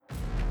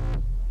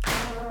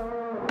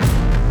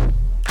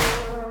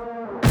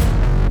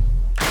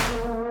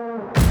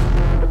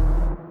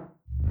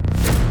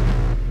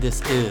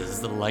This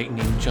is the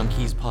Lightning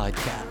Junkies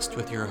podcast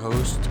with your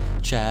host,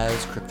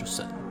 Chaz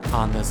Cryptoson.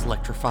 On this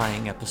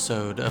electrifying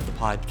episode of the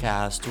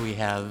podcast, we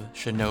have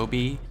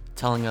Shinobi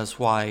telling us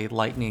why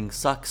lightning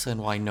sucks and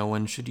why no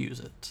one should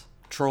use it.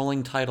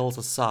 Trolling titles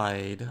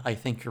aside, I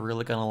think you're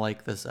really gonna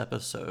like this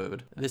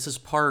episode. This is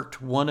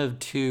part 1 of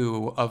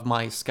 2 of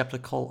my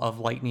Skeptical of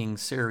Lightning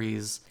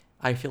series.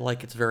 I feel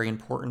like it's very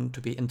important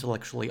to be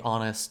intellectually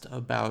honest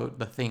about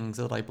the things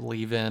that I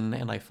believe in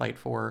and I fight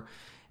for,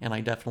 and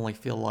I definitely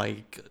feel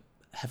like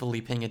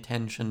heavily paying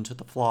attention to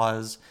the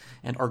flaws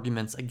and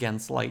arguments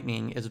against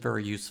lightning is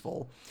very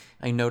useful.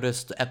 I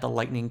noticed at the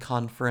Lightning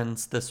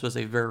Conference this was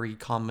a very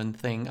common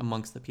thing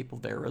amongst the people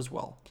there as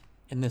well.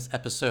 In this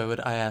episode,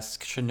 I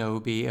ask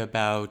Shinobi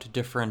about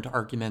different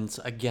arguments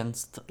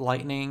against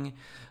lightning,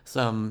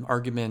 some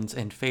arguments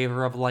in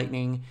favor of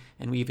lightning,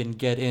 and we even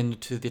get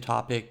into the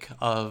topic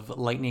of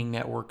Lightning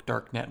Network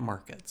darknet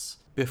markets.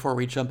 Before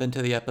we jump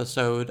into the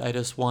episode, I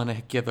just want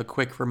to give a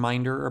quick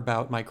reminder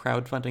about my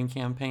crowdfunding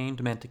campaign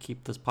meant to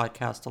keep this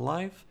podcast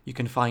alive. You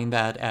can find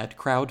that at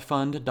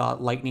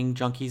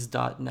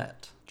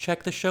crowdfund.lightningjunkies.net.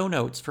 Check the show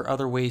notes for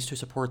other ways to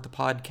support the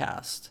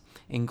podcast,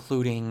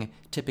 including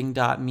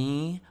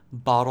tipping.me,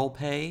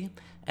 BottlePay,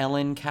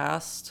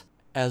 Ellencast.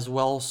 As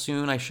well,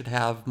 soon I should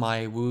have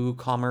my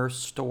WooCommerce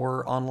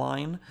store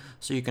online,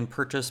 so you can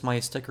purchase my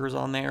stickers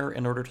on there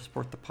in order to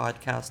support the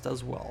podcast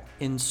as well.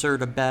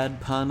 Insert a bad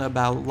pun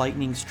about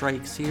lightning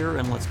strikes here,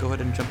 and let's go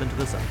ahead and jump into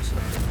this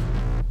episode.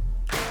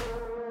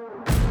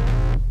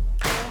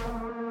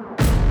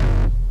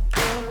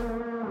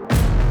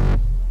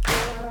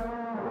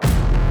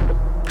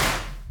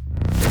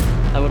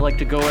 I would like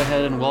to go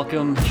ahead and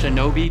welcome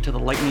Shinobi to the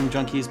Lightning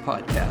Junkies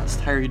podcast.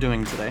 How are you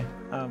doing today?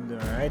 I'm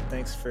doing all right.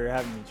 Thanks for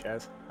having me,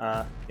 Chaz.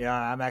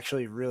 I'm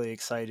actually really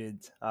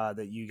excited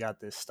that you got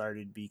this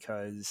started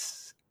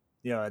because,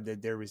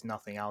 there was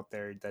nothing out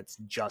there that's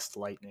just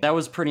lightning. That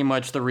was pretty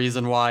much the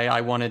reason why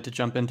I wanted to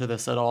jump into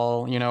this at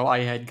all. I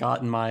had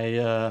gotten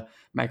my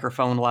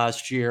microphone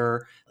last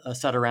year,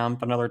 set around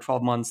for another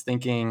 12 months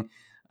thinking,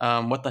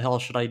 what the hell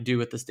should I do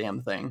with this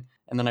damn thing?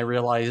 And then I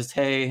realized,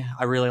 hey,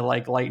 I really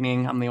like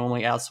lightning. I'm the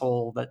only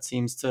asshole that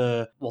seems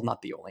to, well,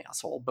 not the only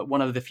asshole, but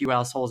one of the few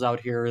assholes out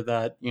here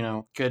that,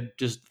 could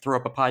just throw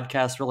up a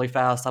podcast really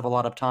fast, have a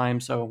lot of time.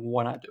 So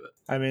why not do it?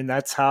 I mean,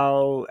 that's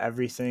how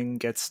everything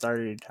gets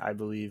started, I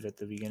believe, at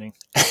the beginning.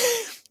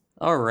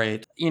 All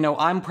right.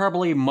 I'm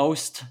probably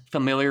most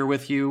familiar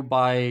with you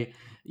by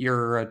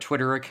your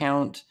Twitter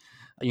account.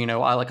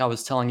 I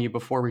was telling you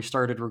before we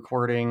started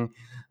recording,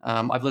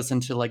 I've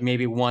listened to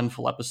maybe one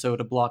full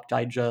episode of Block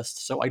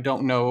Digest, so I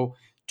don't know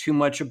too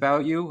much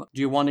about you. Do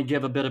you want to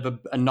give a bit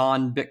of a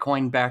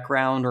non-Bitcoin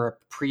background or a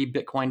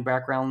pre-Bitcoin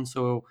background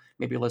so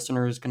maybe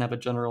listeners can have a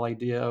general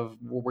idea of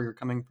where you're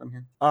coming from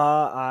here?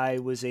 I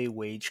was a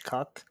wage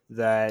cuck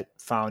that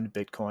found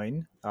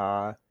Bitcoin,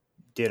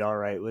 did all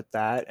right with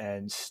that,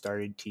 and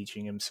started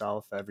teaching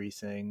himself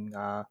everything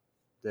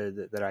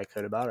that I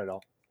could about it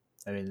all.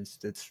 I mean,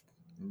 it's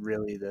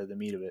really the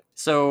meat of it.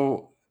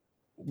 So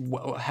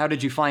how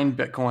did you find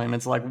Bitcoin?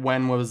 It's like,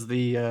 when was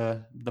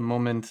the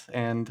moment,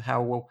 and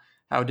how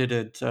did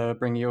it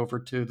bring you over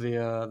to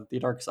the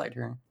dark side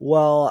here?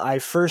 Well, I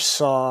first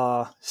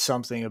saw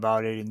something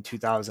about it in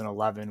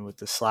 2011 with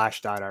the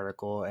Slashdot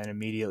article and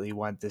immediately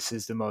went, this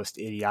is the most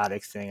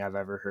idiotic thing I've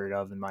ever heard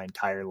of in my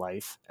entire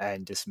life,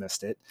 and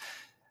dismissed it.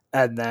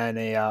 And then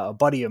a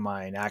buddy of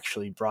mine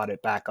actually brought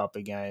it back up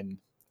again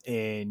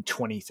in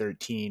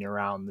 2013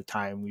 around the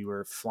time we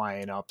were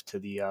flying up to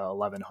the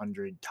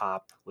 1100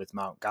 top with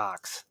Mount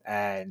Gox.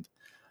 And,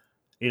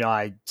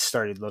 I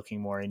started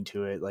looking more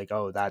into it, like,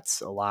 oh,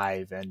 that's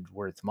alive and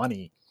worth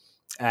money.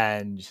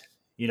 And,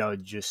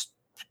 just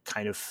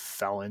kind of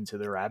fell into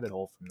the rabbit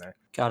hole from there.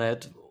 Got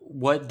it.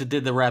 What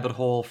did the rabbit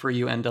hole for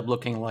you end up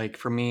looking like?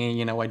 For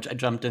me, I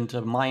jumped into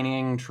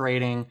mining,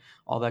 trading,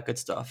 all that good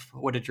stuff.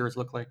 What did yours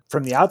look like?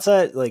 From the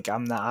outside,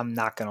 I'm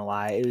not gonna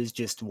lie, it was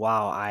just,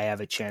 wow, I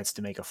have a chance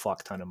to make a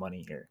fuck ton of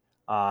money here.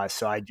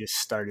 So I just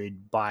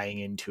started buying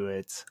into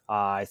it.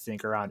 I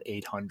think around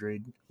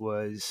 800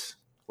 was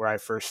where I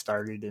first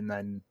started, and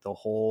then the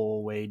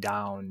whole way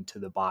down to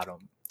the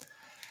bottom.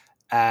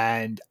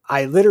 And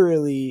I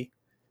literally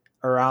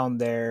around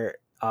there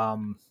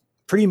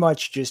pretty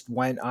much just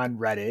went on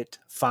Reddit,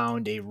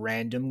 found a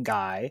random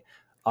guy,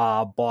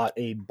 bought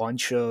a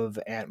bunch of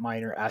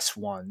Antminer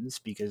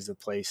S1s because the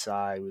place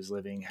I was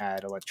living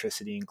had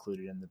electricity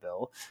included in the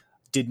bill.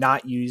 Did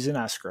not use an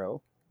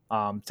escrow.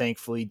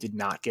 Thankfully did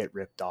not get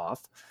ripped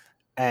off,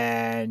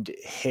 and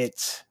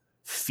hit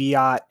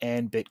fiat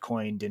and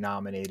Bitcoin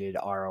denominated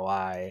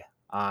ROI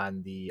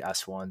on the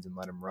S1s and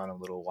let them run a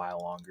little while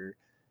longer.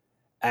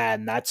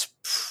 And that's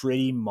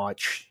pretty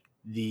much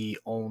the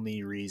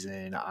only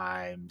reason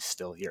I'm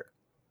still here.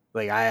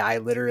 I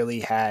literally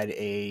had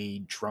a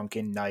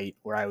drunken night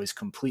where I was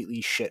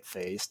completely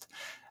shit-faced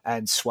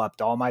and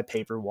swept all my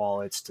paper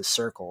wallets to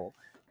Circle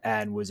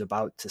and was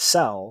about to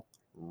sell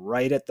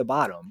right at the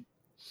bottom.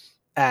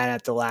 And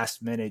at the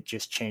last minute,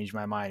 just changed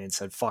my mind and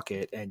said, fuck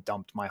it, and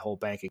dumped my whole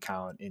bank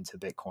account into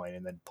Bitcoin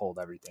and then pulled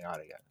everything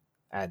out again.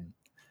 And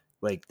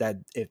Like that,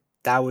 if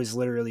that was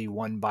literally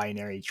one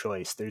binary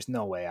choice, there's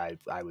no way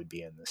I would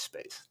be in this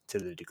space to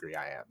the degree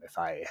I am if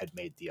I had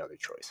made the other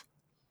choice.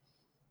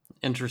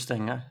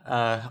 Interesting.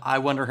 I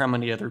wonder how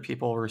many other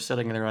people were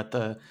sitting there at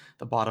the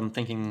bottom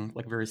thinking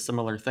like very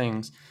similar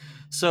things.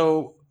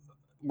 So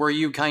were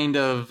you kind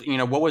of,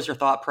 what was your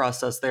thought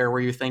process there? Were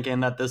you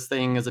thinking that this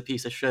thing is a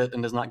piece of shit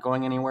and is not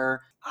going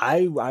anywhere?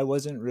 I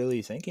wasn't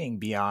really thinking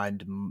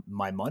beyond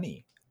my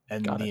money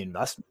and Got the it.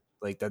 investment.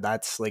 Like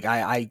that's like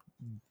I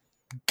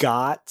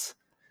got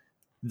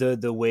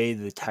the way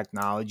the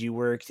technology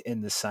worked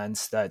in the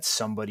sense that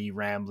somebody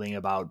rambling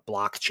about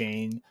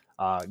blockchain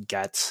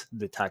gets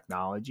the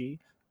technology,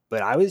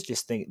 but I was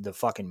just thinking the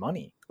fucking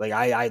money. Like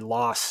I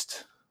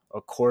lost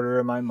a quarter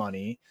of my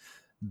money,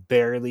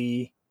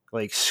 barely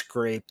like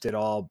scraped it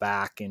all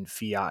back in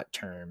fiat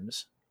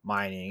terms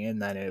mining,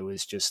 and then it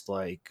was just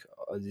like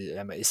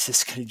is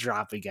this gonna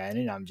drop again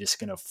and I'm just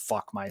gonna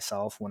fuck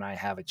myself when I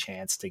have a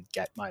chance to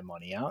get my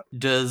money out.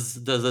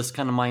 Does this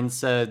kind of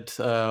mindset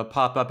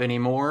pop up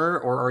anymore,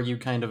 or are you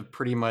kind of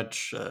pretty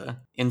much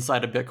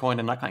inside of Bitcoin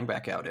and not coming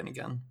back out in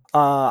again?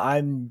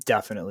 I'm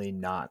definitely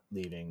not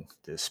leaving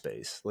this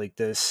space. Like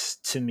this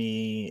to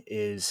me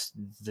is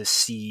the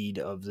seed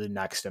of the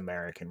next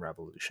American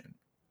Revolution.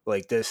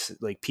 Like this,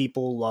 like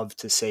people love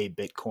to say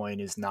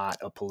Bitcoin is not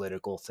a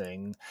political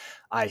thing.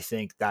 I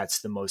think that's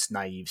the most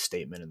naive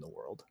statement in the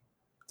world.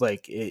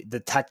 Like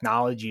the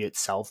technology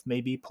itself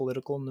may be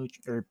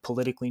or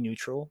politically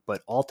neutral,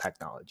 but all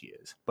technology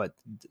is. But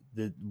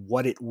the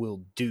what it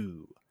will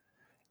do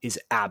is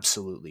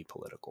absolutely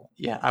political.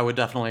 Yeah, I would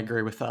definitely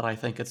agree with that. I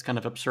think it's kind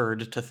of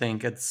absurd to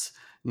think it's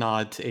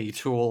not a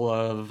tool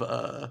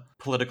of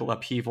political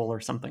upheaval or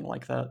something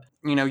like that.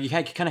 You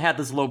kind of had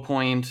this low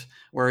point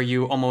where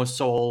you almost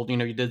sold,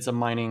 you did some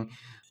mining.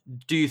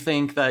 Do you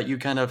think that you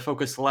kind of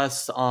focus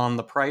less on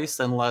the price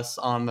and less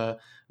on the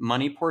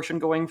money portion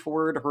going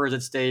forward, or has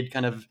it stayed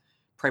kind of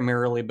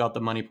primarily about the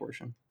money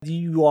portion?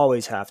 You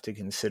always have to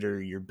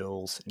consider your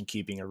bills and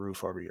keeping a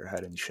roof over your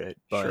head and shit.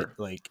 But Sure.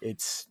 like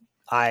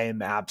I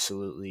am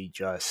absolutely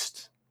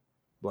just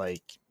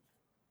like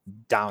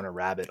down a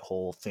rabbit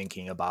hole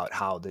thinking about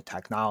how the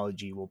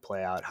technology will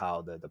play out,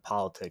 how the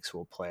politics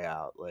will play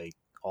out, like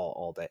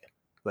all day.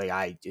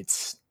 Like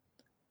it's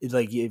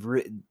like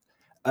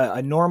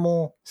a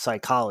normal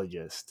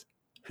psychologist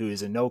who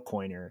is a no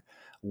coiner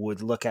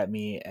would look at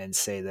me and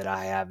say that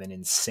I have an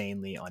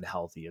insanely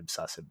unhealthy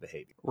obsessive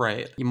behavior.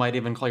 Right. You might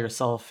even call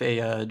yourself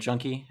a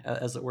junkie,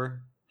 as it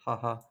were.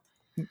 Haha.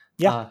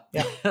 Yeah,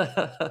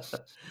 yeah.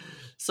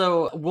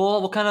 So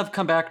we'll kind of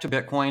come back to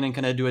Bitcoin and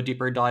kind of do a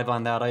deeper dive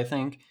on that, I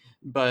think.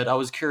 But I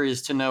was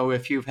curious to know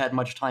if you've had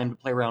much time to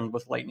play around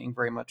with Lightning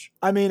very much.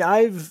 I mean,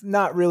 I've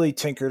not really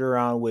tinkered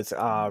around with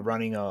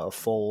running a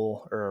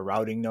full or a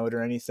routing node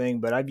or anything,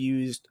 but I've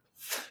used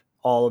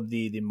all of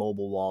the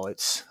mobile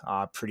wallets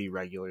pretty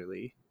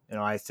regularly.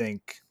 I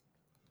think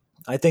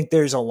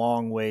there's a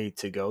long way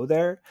to go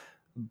there,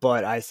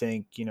 but I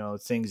think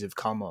things have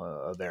come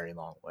a very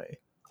long way.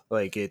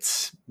 Like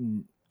it's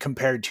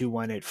compared to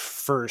when it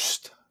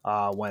first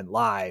went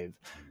live.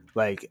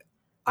 Like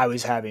I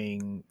was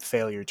having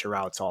failure to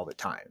routes all the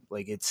time.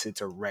 Like it's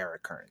a rare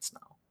occurrence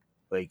now.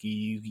 Like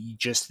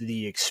just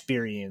the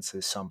experience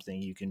is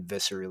something you can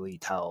viscerally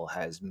tell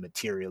has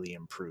materially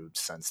improved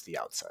since the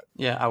outset.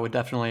 Yeah, I would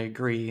definitely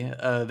agree.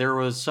 There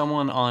was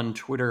someone on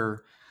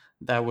Twitter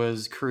that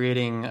was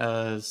creating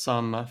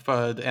some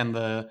FUD,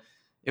 and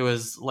it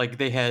was like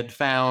they had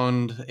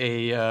found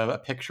a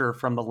picture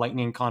from the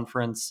Lightning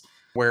conference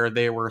where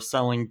they were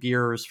selling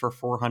beers for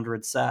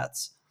 400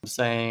 sats,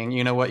 saying,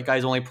 you know what, you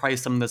guys only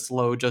priced them this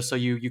low just so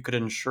you could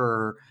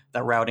ensure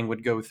that routing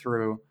would go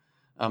through,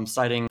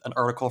 citing an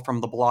article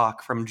from The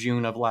Block from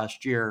June of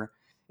last year.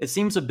 It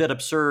seems a bit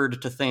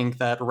absurd to think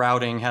that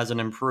routing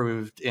hasn't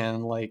improved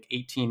in like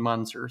 18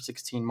 months or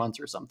 16 months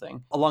or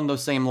something. Along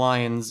those same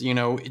lines,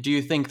 do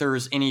you think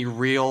there's any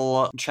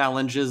real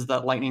challenges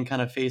that Lightning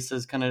kind of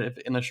faces kind of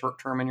in the short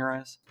term in your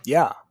eyes?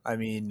 Yeah, I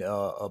mean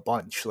a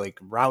bunch. Like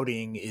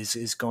routing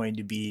is going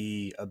to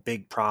be a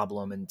big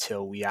problem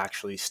until we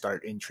actually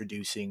start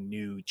introducing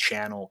new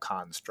channel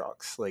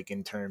constructs, like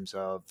in terms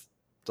of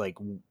like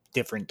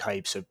different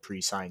types of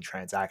pre-signed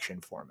transaction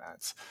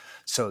formats.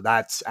 So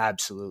that's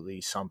absolutely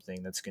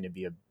something that's going to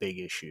be a big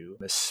issue,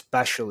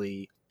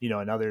 especially,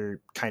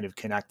 another kind of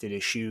connected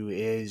issue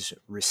is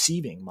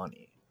receiving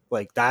money.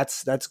 Like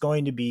that's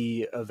going to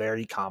be a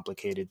very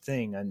complicated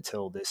thing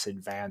until this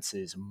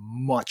advances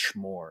much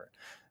more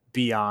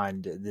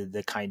beyond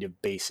the kind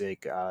of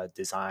basic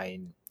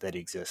design that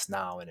exists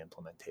now in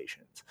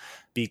implementations,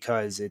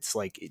 because it's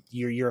like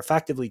you're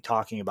effectively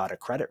talking about a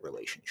credit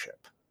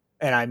relationship.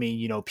 And I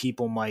mean,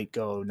 people might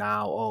go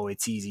now, oh,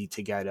 it's easy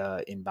to get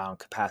a inbound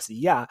capacity.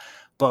 Yeah,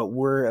 but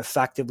we're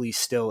effectively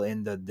still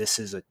in the this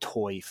is a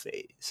toy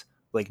phase.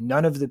 Like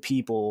none of the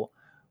people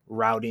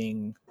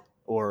routing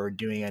or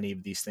doing any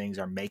of these things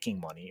are making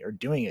money or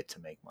doing it to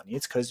make money.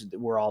 It's because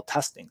we're all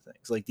testing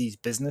things. Like these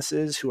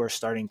businesses who are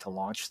starting to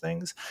launch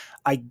things,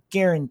 I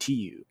guarantee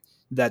you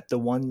that the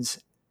ones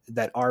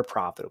that are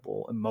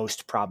profitable, and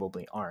most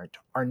probably aren't,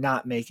 are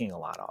not making a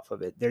lot off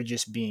of it. They're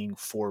just being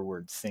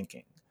forward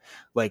thinking.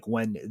 Like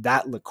when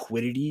that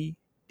liquidity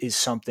is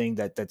something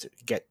that's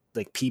get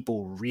like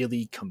people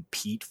really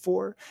compete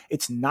for,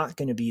 it's not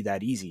going to be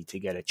that easy to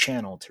get a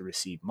channel to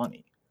receive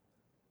money.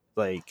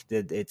 Like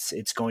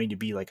it's going to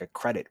be like a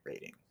credit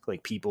rating.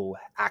 Like people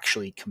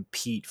actually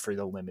compete for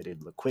the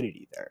limited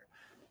liquidity there.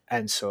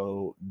 And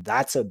so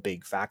that's a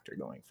big factor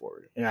going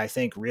forward. And I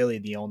think really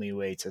the only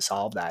way to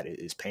solve that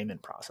is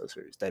payment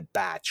processors that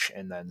batch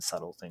and then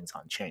settle things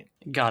on chain.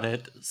 Got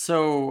it.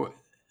 So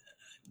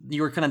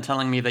you were kind of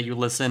telling me that you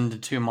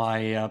listened to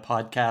my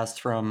podcast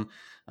from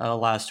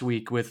last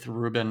week with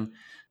Ruben.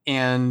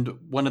 And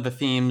one of the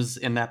themes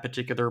in that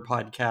particular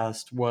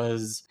podcast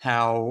was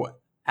how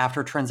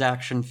after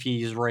transaction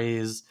fees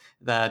raise,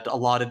 that a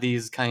lot of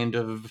these kind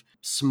of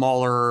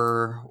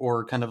smaller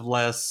or kind of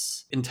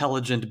less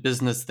intelligent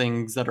business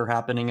things that are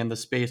happening in the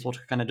space will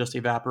kind of just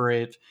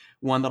evaporate.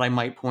 One that I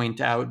might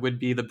point out would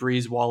be the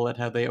Breeze wallet,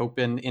 how they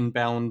open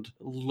inbound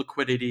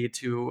liquidity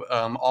to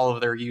all of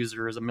their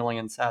users, 1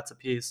 million sats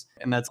apiece.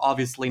 And that's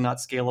obviously not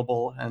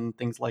scalable and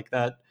things like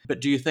that.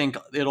 But do you think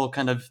it'll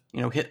kind of,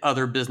 hit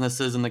other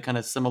businesses in the kind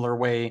of similar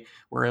way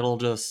where it'll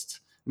just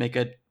make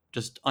it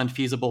just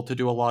unfeasible to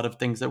do a lot of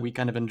things that we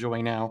kind of enjoy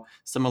now,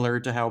 similar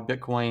to how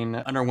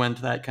Bitcoin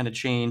underwent that kind of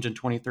change in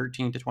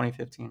 2013 to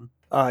 2015?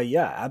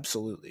 Yeah,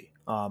 absolutely.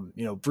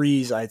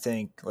 Breeze, I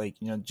think,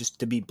 just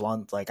to be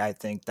blunt, I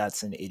think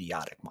that's an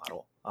idiotic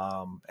model.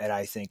 And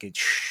I think it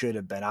should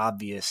have been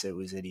obvious it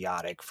was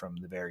idiotic from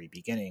the very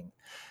beginning.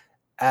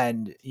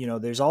 And,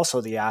 there's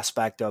also the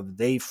aspect of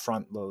they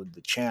front load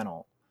the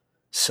channel.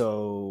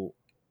 So,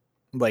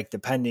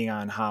 depending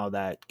on how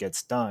that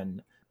gets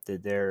done,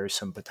 that there are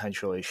some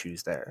potential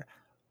issues there.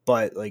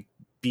 But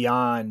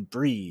beyond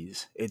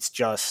Breeze, it's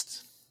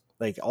just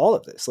all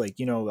of this,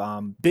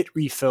 Bit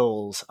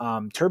refills,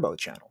 turbo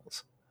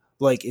channels.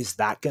 Is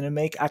that going to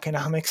make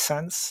economic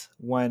sense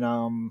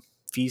when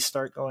fees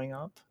start going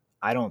up?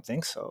 I don't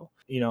think so.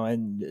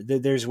 And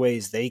there's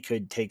ways they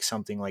could take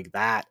something like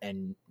that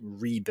and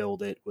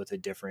rebuild it with a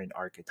different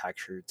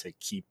architecture to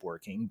keep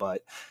working.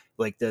 But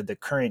the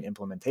current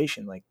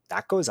implementation,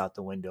 that goes out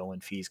the window when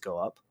fees go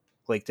up.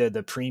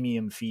 The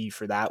premium fee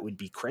for that would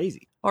be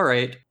crazy. All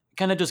right.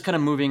 Kind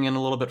of moving in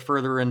a little bit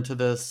further into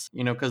this,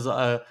 because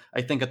I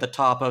think at the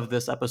top of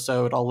this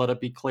episode, I'll let it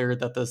be clear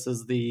that this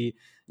is the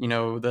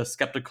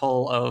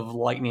Skeptical of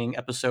Lightning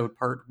episode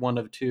part 1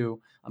 of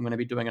 2. I'm going to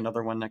be doing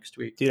another one next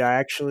week. Dude, I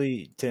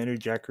actually, to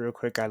interject real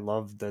quick, I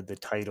love the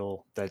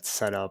title that's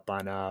set up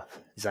on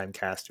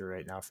Zencastr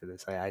right now for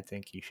this. I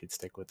think you should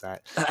stick with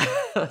that.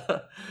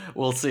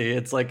 We'll see.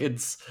 It's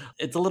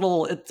a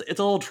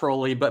little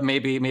trolly, but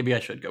maybe I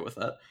should go with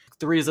that.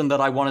 The reason that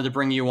I wanted to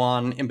bring you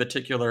on in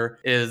particular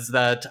is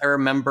that I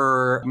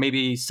remember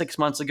maybe 6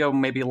 months ago,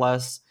 maybe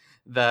less,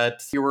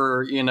 that you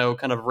were,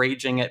 kind of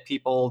raging at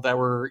people that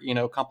were,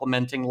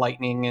 complimenting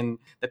Lightning and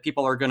that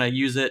people are going to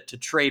use it to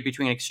trade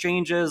between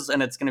exchanges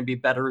and it's going to be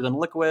better than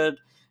Liquid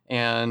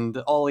and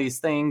all these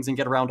things and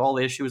get around all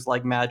the issues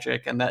like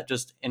magic, and that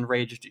just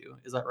enraged you.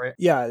 Is that right?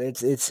 Yeah,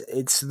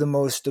 it's the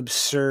most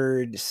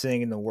absurd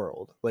thing in the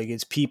world.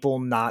 It's people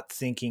not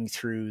thinking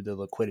through the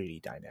liquidity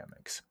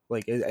dynamics.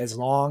 As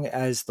long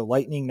as the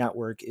Lightning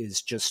Network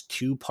is just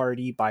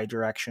 2-party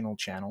bidirectional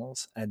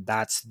channels, and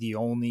that's the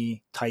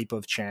only type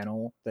of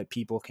channel that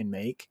people can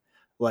make,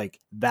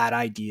 that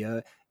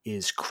idea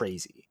is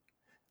crazy.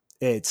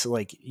 It's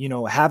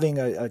having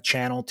a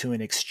channel to an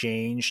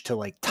exchange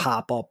to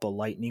top up a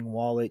Lightning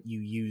wallet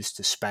you use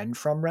to spend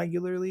from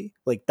regularly.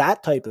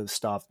 That type of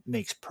stuff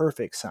makes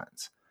perfect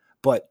sense.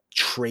 But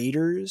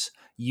traders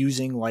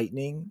using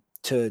Lightning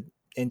to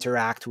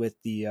interact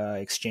with the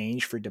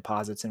exchange for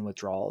deposits and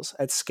withdrawals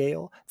at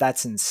scale,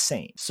 that's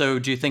insane. So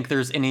do you think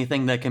there's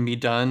anything that can be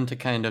done to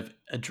kind of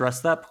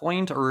address that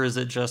point, or is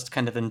it just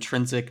kind of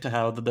intrinsic to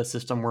how the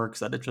system works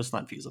that it's just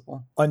not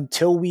feasible?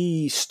 Until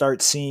we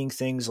start seeing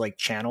things like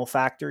channel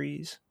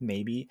factories,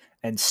 maybe,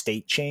 and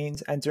state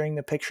chains entering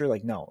the picture,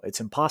 no,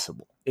 it's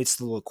impossible. It's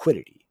the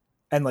liquidity.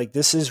 And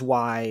this is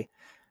why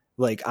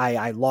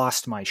I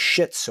lost my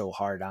shit so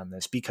hard on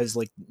this, because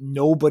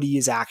nobody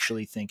is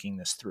actually thinking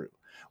this through.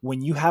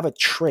 When you have a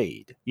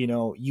trade,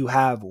 you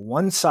have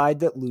one side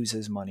that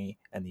loses money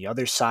and the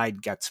other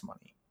side gets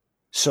money.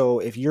 So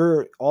if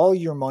all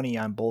your money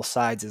on both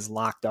sides is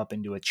locked up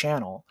into a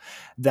channel,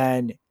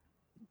 then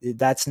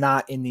that's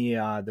not in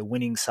the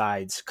winning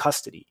side's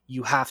custody.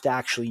 You have to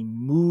actually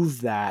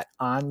move that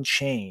on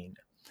chain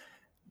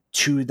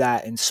to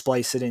that and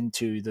splice it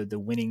into the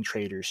winning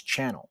trader's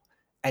channel.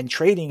 And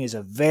trading is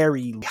a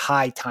very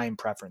high time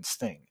preference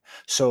thing.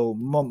 So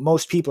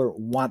most people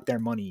want their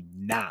money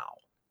now.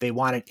 They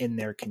want it in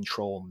their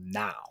control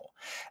now.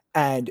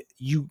 And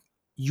you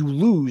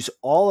lose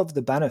all of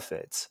the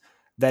benefits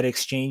that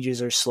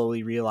exchanges are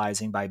slowly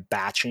realizing by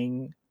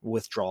batching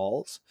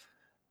withdrawals.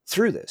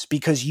 through this,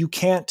 because you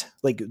can't,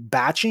 like,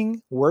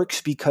 batching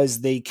works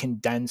because they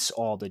condense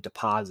all the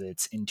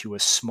deposits into a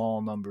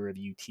small number of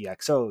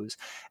UTXOs,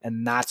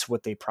 and that's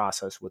what they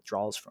process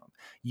withdrawals from.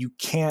 You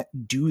can't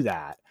do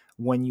that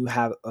when you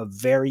have a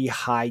very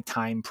high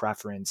time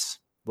preference,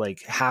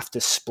 like have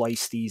to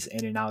splice these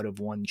in and out of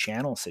one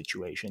channel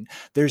situation.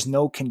 There's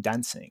no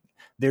condensing,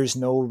 there's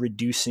no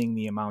reducing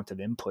the amount of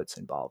inputs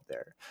involved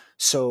there.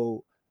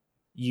 So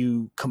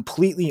you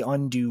completely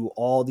undo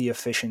all the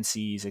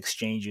efficiencies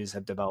exchanges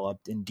have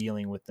developed in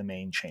dealing with the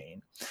main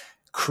chain,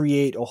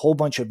 create a whole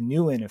bunch of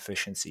new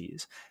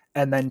inefficiencies,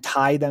 and then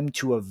tie them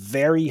to a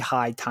very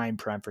high time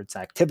preference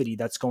activity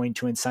that's going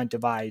to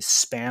incentivize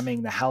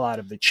spamming the hell out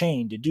of the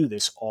chain to do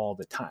this all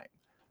the time.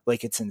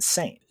 Like, it's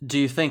insane. Do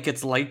you think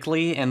it's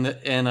likely in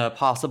a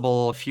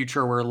possible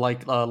future where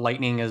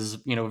Lightning is,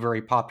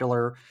 very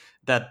popular,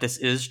 that this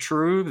is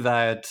true,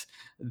 that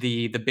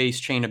the base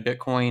chain of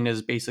Bitcoin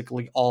is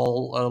basically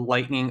all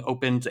Lightning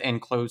opened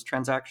and closed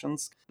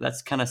transactions?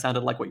 That's kind of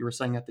sounded like what you were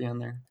saying at the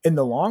end there. In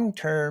the long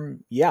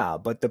term, yeah,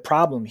 but the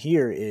problem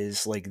here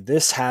is, like,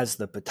 this has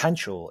the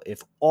potential,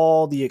 if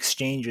all the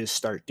exchanges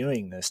start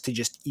doing this, to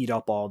just eat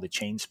up all the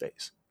chain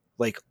space.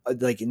 Like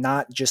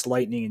not just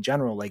Lightning in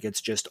general, like it's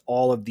just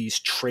all of these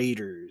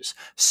traders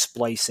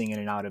splicing in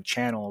and out of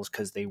channels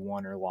because they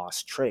won or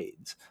lost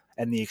trades,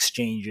 and the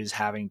exchanges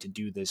having to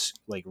do this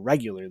like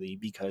regularly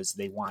because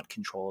they want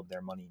control of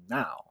their money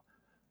now.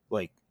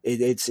 Like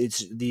it's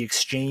the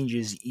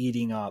exchanges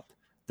eating up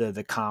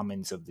the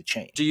commons of the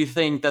chain. Do you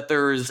think that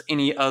there's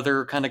any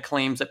other kind of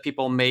claims that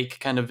people make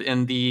kind of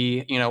in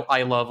the,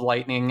 I love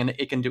Lightning and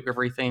it can do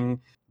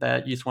everything,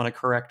 that you just want to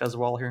correct as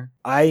well here?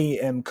 I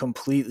am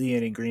completely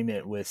in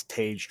agreement with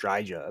Tej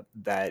Dryja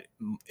that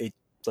it,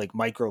 like,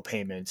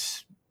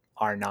 micropayments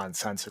are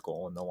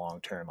nonsensical in the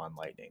long term on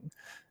Lightning.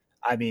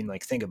 I mean,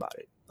 like, think about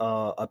it.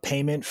 A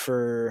payment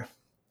for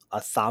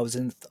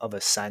 1,000th of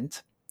a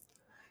cent,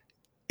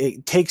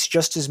 it takes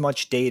just as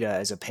much data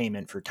as a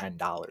payment for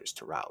 $10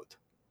 to route.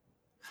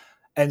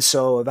 And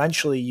so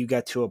eventually you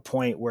get to a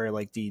point where,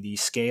 like, the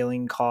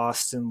scaling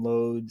costs and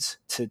loads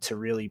to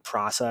really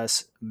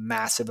process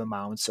massive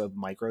amounts of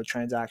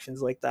microtransactions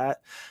like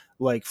that,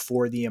 like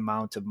for the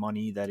amount of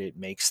money that it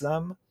makes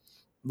them,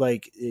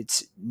 like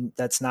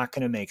that's not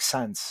going to make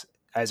sense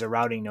as a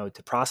routing node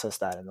to process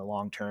that in the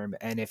long term.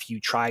 And if you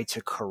try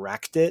to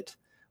correct it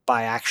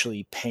by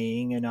actually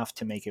paying enough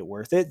to make it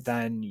worth it,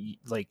 then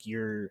like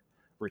you're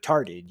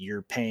retarded.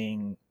 You're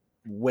paying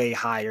way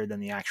higher than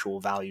the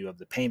actual value of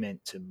the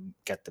payment to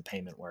get the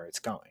payment where it's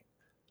going.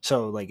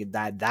 So like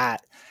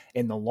that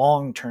in the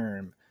long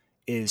term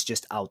is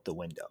just out the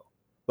window.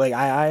 Like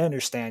I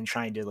understand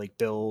trying to like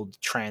build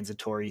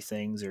transitory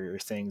things or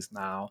things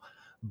now,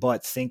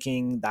 but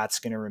thinking that's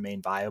going to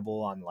remain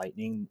viable on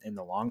Lightning in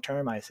the long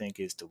term, I think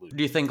is delusional.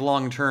 Do you think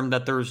long term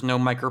that there's no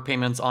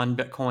micropayments on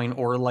Bitcoin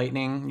or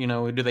Lightning?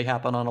 Do they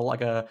happen on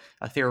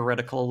a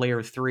theoretical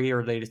layer 3,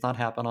 or do they just not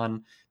happen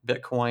on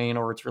Bitcoin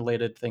or its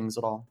related things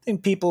at all? I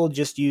think people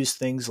just use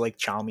things like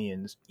Xiaomi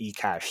and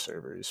eCash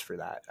servers for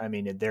that. I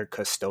mean, they're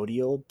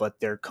custodial, but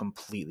they're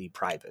completely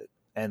private.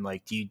 And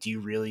like, do you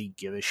really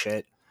give a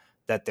shit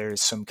that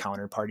there's some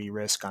counterparty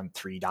risk on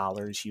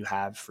 $3 you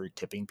have for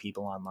tipping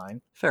people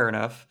online? Fair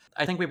enough.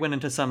 I think we went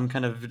into some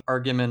kind of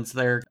arguments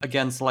there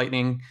against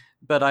Lightning,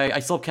 but I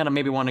still kind of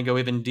maybe want to go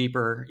even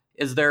deeper.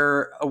 Is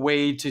there a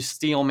way to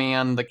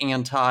steelman the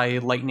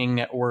anti-Lightning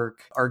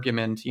network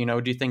argument?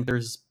 Do you think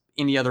there's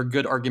any other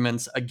good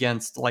arguments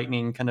against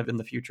Lightning kind of in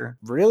the future?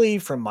 Really,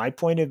 from my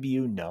point of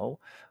view, no.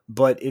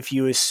 But if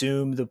you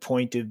assume the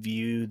point of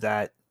view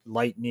that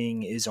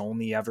Lightning is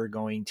only ever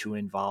going to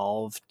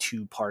involve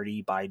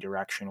two-party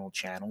bidirectional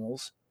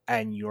channels,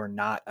 and you're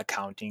not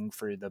accounting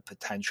for the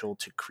potential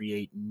to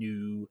create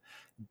new,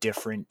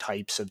 different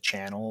types of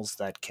channels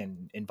that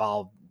can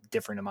involve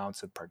different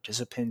amounts of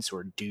participants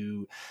or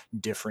do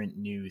different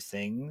new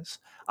things,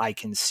 I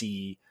can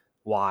see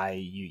why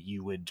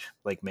you would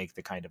like make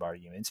the kind of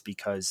arguments,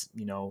 because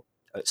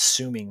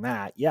assuming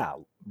that, yeah,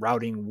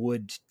 routing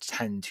would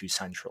tend to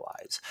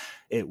centralize.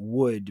 It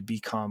would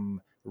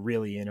become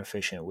really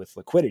inefficient with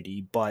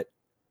liquidity, but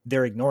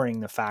they're ignoring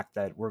the fact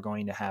that we're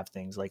going to have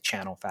things like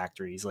channel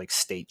factories, like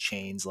state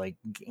chains, like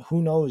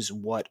who knows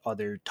what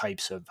other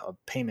types of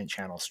payment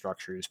channel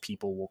structures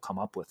people will come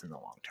up with in the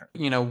long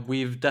term.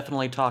 We've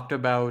definitely talked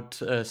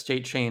about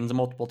state chains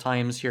multiple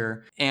times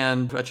here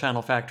and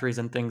channel factories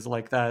and things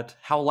like that.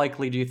 How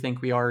likely do you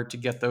think we are to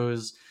get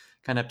those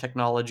kind of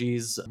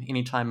technologies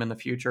anytime in the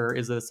future?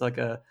 Is this like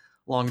a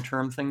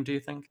long-term thing, do you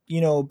think?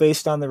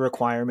 Based on the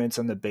requirements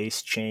on the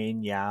base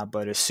chain, yeah,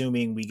 but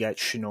assuming we get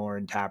Schnorr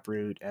and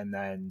Taproot and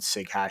then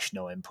SigHash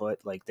no input,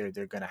 like they're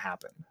going to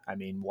happen. I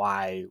mean,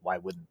 why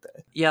wouldn't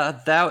they? Yeah,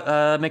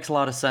 that makes a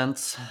lot of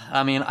sense.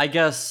 I mean, I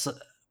guess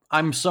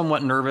I'm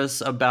somewhat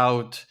nervous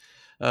about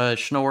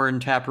Schnorr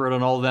and Taproot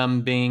and all of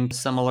them being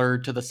similar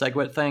to the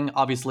SegWit thing.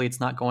 Obviously, it's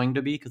not going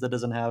to be because it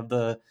doesn't have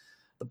the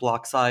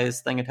block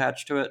size thing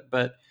attached to it,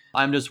 but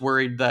I'm just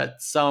worried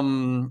that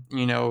some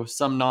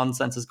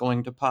nonsense is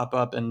going to pop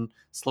up and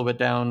slow it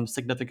down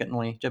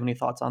significantly. Do you have any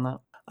thoughts on that?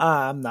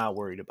 I'm not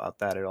worried about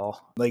that at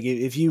all. Like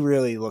if you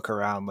really look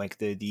around, like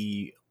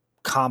the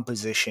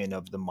composition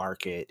of the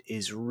market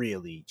is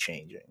really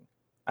changing.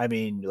 I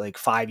mean, like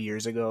 5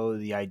 years ago,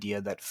 the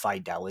idea that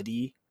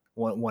Fidelity,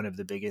 one of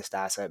the biggest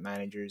asset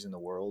managers in the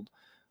world,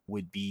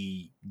 would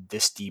be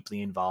this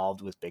deeply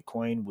involved with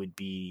Bitcoin would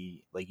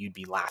be like you'd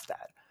be laughed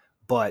at.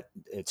 But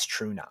it's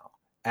true now.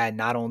 And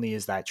not only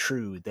is that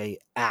true, they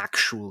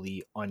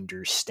actually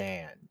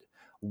understand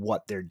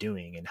what they're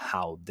doing and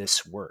how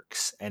this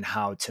works and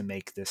how to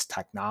make this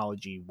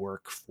technology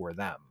work for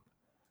them.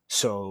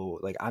 So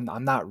like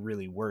I'm not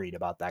really worried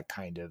about that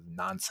kind of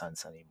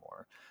nonsense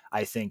anymore.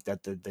 I think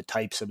that the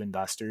types of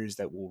investors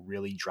that will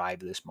really drive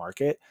this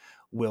market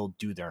will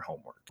do their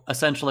homework.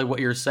 Essentially, what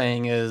you're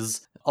saying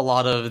is a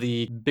lot of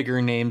the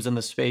bigger names in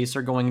the space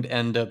are going to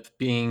end up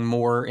being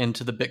more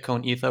into the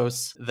Bitcoin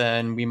ethos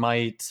than we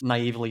might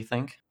naively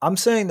think. I'm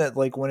saying that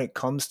like when it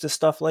comes to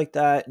stuff like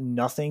that,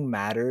 nothing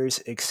matters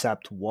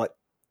except what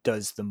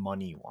does the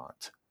money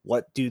want?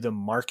 What do the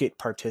market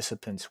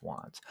participants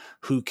want?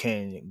 Who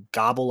can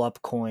gobble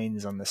up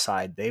coins on the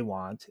side they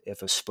want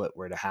if a split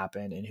were to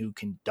happen, and who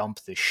can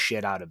dump the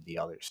shit out of the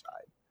other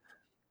side?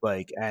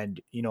 Like,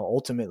 and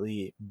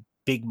ultimately,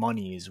 big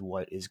money is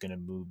what is going to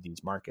move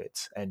these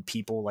markets. And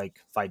people like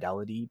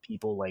Fidelity,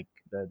 people like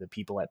the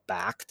people at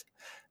Backed,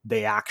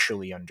 they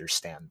actually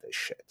understand this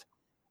shit.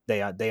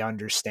 They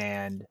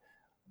understand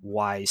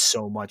why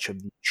so much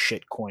of the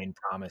shitcoin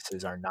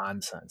promises are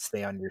nonsense.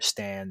 They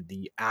understand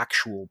the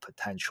actual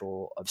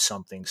potential of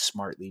something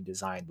smartly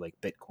designed like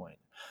Bitcoin.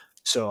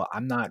 So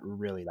I'm not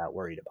really that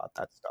worried about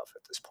that stuff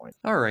at this point.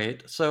 All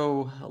right,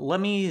 so let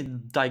me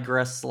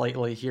digress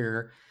slightly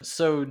here.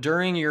 So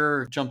during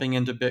your jumping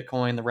into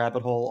Bitcoin, the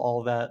rabbit hole,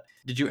 all that,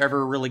 did you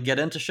ever really get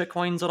into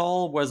shitcoins at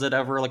all? Was it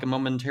ever like a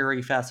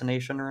momentary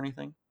fascination or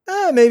anything?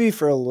 Maybe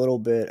for a little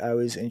bit, I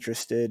was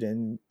interested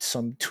in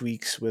some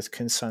tweaks with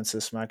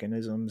consensus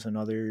mechanisms and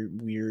other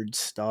weird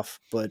stuff,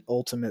 but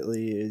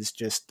ultimately is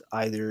just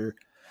either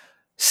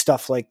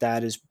stuff like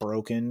that is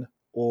broken,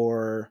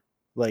 or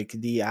like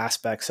the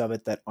aspects of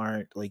it that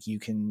aren't like you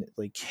can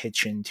like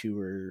hitch into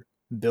or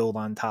build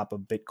on top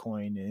of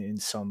Bitcoin in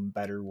some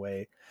better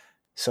way.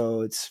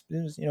 So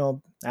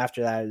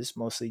after that is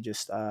mostly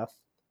just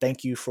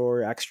thank you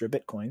for extra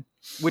Bitcoin.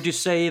 Would you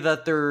say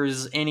that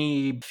there's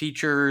any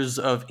features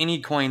of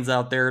any coins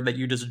out there that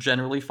you just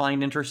generally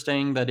find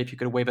interesting, that if you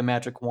could wave a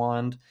magic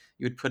wand,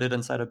 you would put it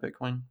inside of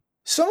Bitcoin?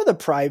 Some of the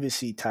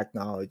privacy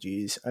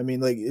technologies, I mean,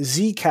 like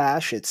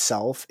Zcash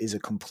itself is a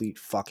complete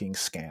fucking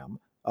scam.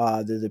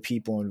 The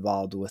people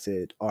involved with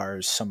it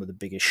are some of the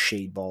biggest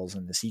shade balls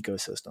in this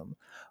ecosystem.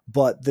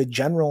 But the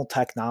general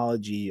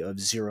technology of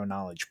zero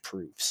knowledge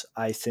proofs,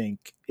 I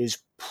think, is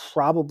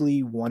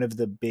probably one of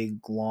the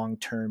big long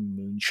term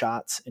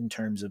moonshots in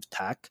terms of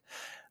tech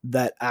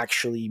that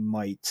actually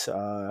might,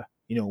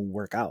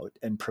 work out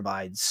and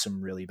provide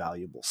some really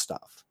valuable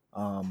stuff.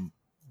 Some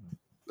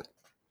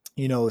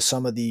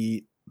of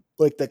the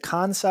like the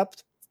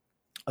concept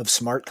of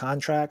smart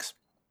contracts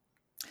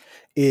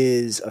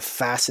is a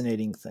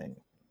fascinating thing.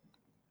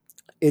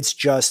 It's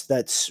just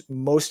that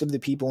most of the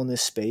people in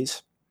this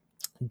space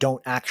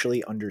don't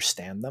actually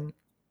understand them.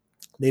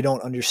 They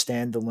don't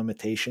understand the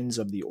limitations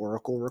of the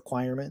Oracle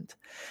requirement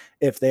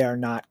if they are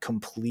not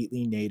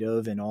completely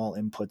native in all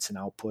inputs and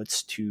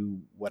outputs to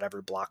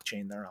whatever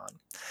blockchain they're on.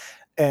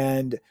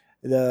 And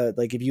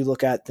if you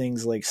look at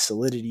things like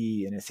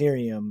Solidity and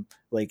Ethereum,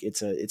 like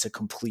it's a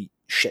complete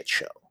shit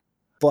show.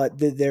 But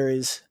there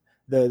is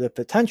the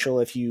potential,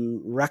 if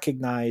you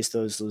recognize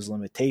those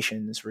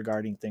limitations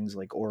regarding things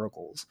like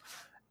oracles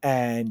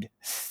and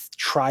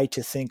try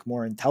to think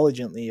more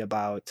intelligently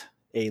about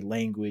a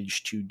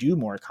language to do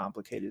more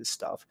complicated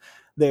stuff,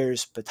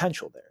 there's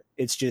potential there.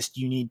 It's just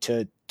you need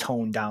to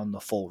tone down the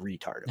full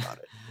retard about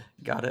it.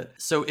 Got it.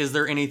 So is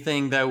there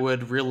anything that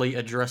would really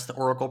address the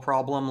Oracle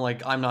problem?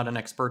 Like, I'm not an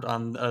expert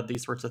on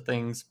these sorts of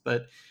things,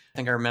 but I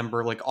think I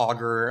remember like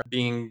Augur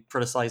being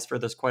criticized for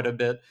this quite a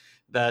bit,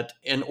 that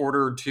in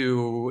order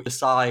to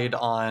decide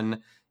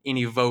on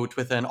any vote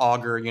within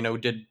Augur,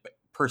 did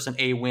person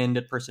A win,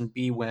 did person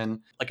B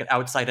win, like an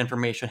outside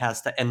information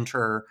has to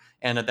enter,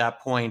 and at that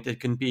point it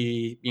can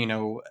be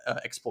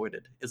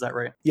exploited. Is that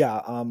right?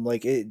 Yeah,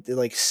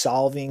 like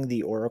solving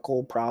the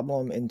Oracle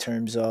problem in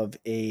terms of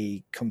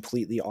a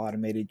completely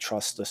automated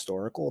trustless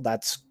Oracle,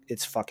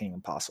 it's fucking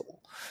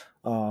impossible.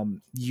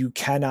 You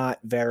cannot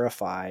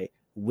verify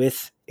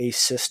with a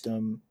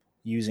system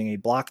using a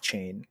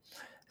blockchain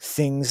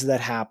things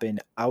that happen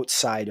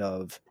outside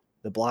of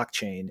the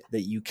blockchain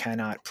that you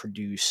cannot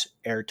produce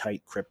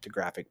airtight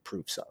cryptographic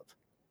proofs of.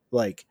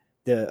 Like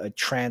a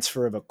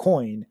transfer of a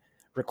coin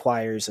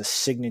requires a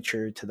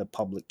signature to the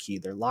public key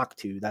they're locked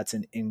to. That's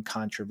an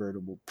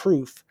incontrovertible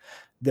proof.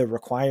 The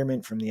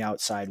requirement from the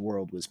outside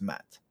world was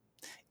met.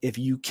 If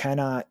you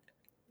cannot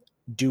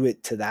do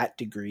it to that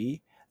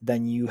degree,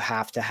 then you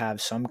have to have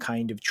some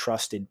kind of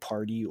trusted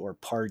party or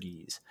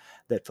parties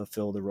that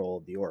fulfill the role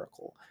of the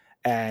Oracle.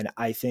 And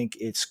I think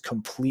it's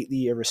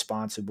completely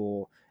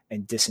irresponsible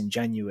and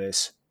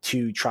disingenuous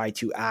to try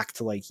to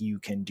act like you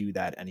can do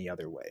that any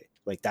other way.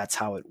 Like, that's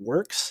how it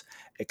works.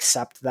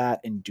 Accept that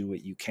and do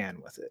what you can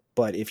with it.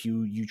 But if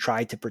you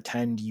try to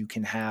pretend you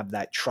can have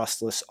that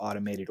trustless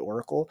automated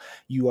oracle,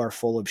 you are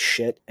full of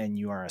shit and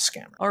you are a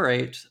scammer. All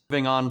right.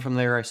 Moving on from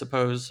there, I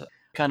suppose.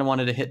 Kind of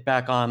wanted to hit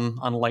back on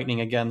Lightning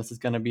again. This is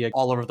going to be an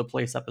all over the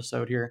place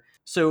episode here.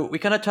 So we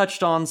kind of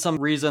touched on some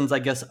reasons, I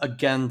guess,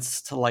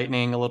 against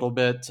Lightning a little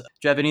bit. Do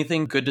you have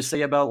anything good to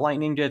say about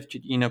Lightning? Do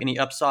you have, any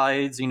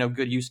upsides,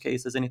 good use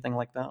cases, anything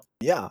like that?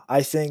 Yeah,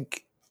 I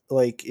think,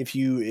 like, if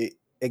you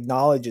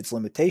acknowledge its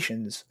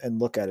limitations and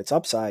look at its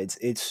upsides,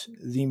 it's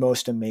the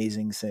most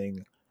amazing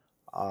thing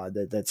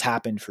that's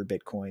happened for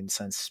Bitcoin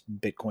since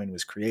Bitcoin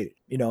was created.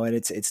 And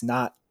it's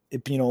not,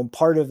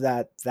 part of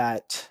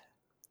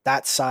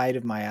that side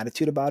of my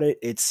attitude about it,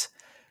 it's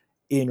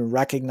in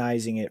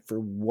recognizing it for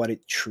what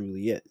it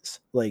truly is.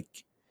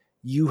 Like,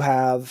 you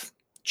have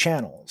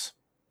channels,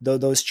 though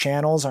those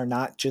channels are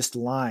not just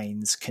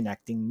lines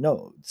connecting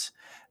nodes.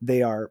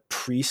 They are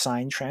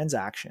pre-signed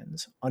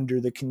transactions under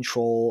the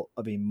control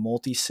of a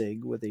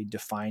multi-sig with a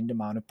defined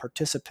amount of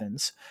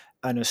participants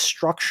and a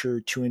structure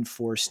to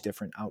enforce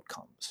different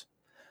outcomes.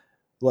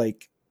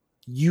 Like,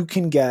 you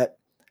can get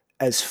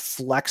as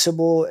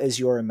flexible as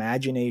your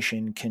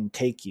imagination can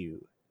take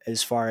you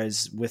as far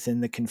as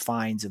within the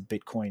confines of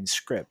Bitcoin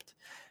script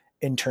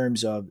in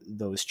terms of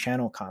those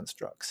channel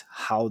constructs,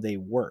 how they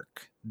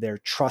work, their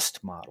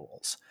trust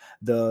models,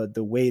 the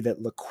way that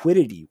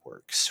liquidity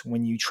works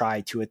when you try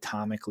to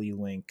atomically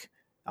link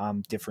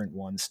different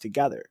ones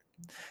together.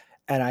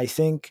 And I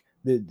think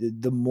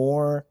the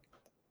more,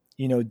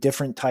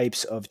 different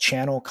types of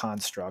channel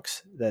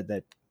constructs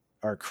that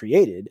are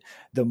created,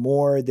 the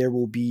more there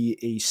will be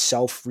a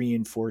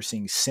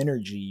self-reinforcing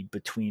synergy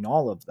between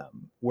all of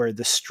them, where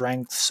the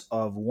strengths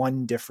of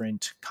one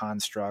different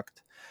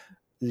construct,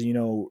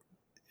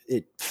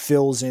 it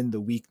fills in the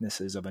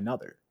weaknesses of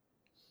another.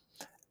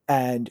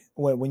 And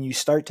when you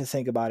start to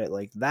think about it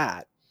like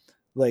that,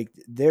 like,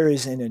 there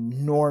is an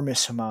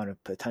enormous amount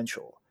of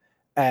potential.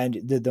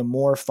 And the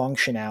more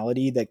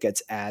functionality that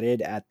gets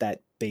added at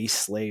that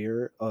base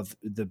layer of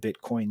the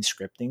Bitcoin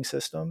scripting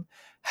system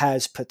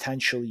has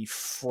potentially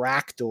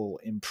fractal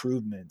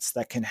improvements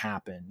that can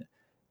happen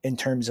in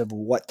terms of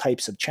what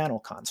types of channel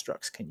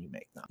constructs can you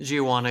make now. Do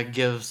you want to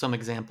give some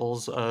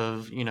examples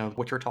of,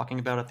 what you're talking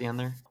about at the end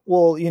there?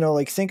 Well,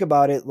 like, think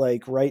about it.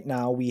 Like, right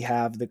now we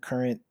have the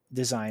current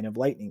design of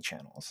Lightning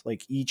channels.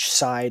 Like, each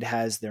side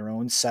has their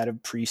own set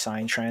of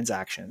pre-signed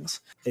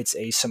transactions. It's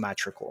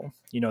asymmetrical.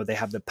 They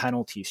have the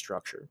penalty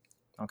structure.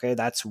 Okay,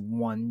 that's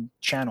one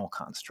channel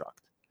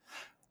construct.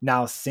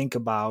 Now think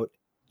about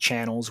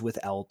channels with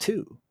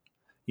L2.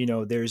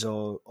 There's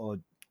a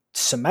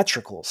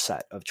symmetrical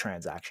set of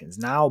transactions.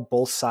 Now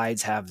both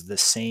sides have the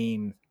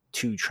same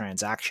two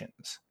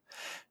transactions.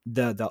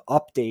 The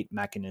update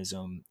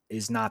mechanism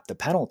is not the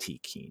penalty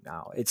key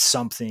now. It's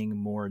something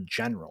more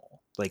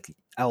general. Like,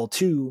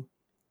 L2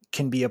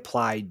 can be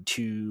applied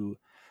to,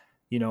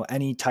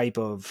 any type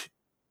of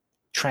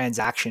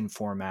transaction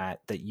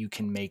format that you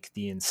can make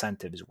the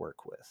incentives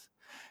work with.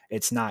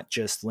 It's not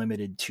just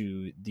limited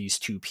to these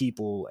two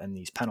people and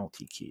these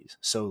penalty keys.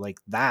 So, like,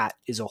 that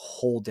is a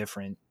whole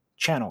different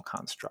channel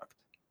construct.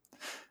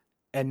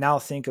 And now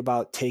think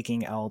about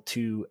taking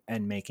L2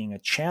 and making a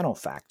channel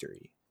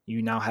factory.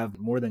 You now have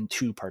more than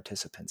two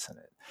participants in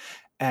it.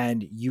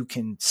 And you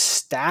can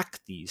stack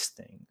these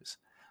things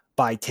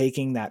by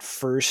taking that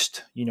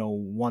first,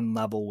 one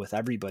level with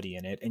everybody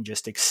in it and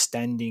just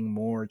extending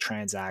more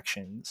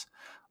transactions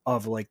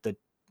of, like, the,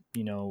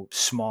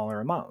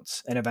 smaller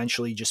amounts, and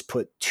eventually just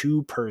put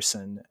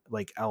 2-person,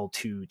 like,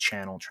 L2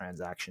 channel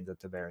transactions at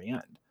the very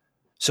end.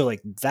 So,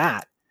 like,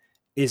 that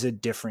is a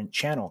different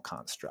channel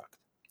construct.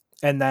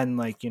 And then,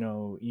 like,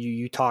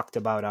 you talked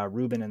about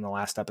Ruben in the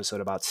last episode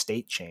about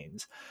state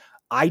chains.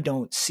 I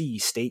don't see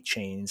state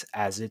chains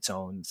as its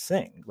own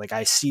thing. Like,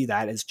 I see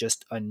that as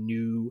just a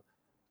new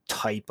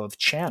type of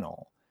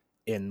channel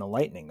in the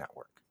Lightning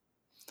Network.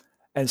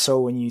 And so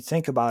when you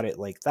think about it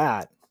like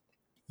that,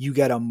 you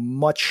get a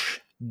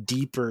much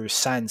deeper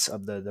sense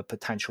of the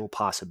potential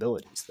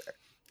possibilities there.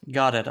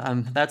 Got it.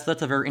 That's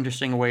a very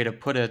interesting way to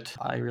put it.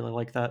 I really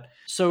like that.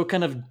 So,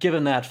 kind of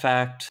given that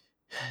fact,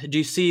 do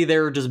you see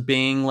there just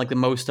being, like, the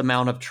most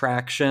amount of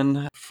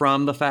traction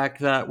from the fact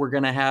that we're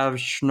going to have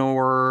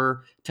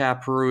Schnorr,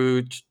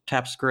 Taproot,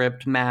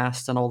 TapScript,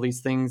 Mast, and all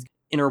these things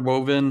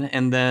interwoven,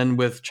 and then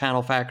with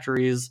channel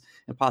factories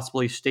and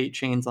possibly state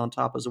chains on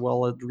top as well?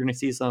 We're going to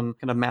see some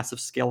kind of massive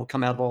scale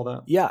come out of all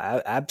that.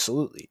 Yeah,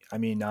 absolutely. I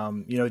mean,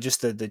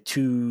 just the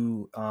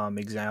two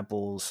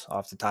examples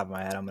off the top of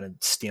my head, I'm going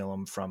to steal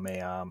them from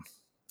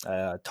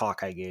a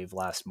talk I gave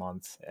last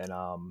month, and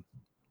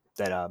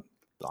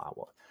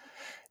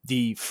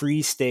the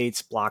Free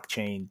States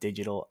Blockchain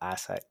Digital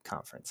Asset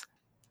Conference.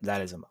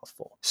 That is a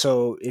mouthful.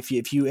 So if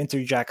you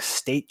interject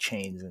state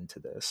chains into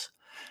this,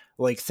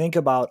 like, think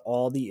about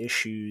all the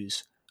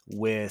issues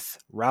with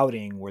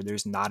routing where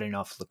there's not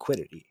enough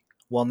liquidity.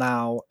 Well,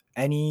 now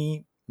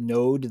any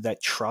node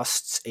that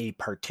trusts a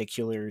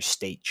particular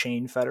state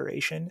chain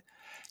federation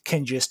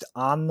can just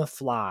on the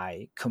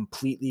fly,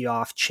 completely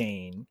off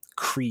chain,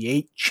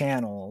 create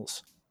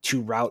channels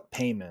to route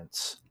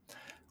payments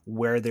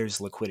where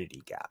there's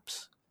liquidity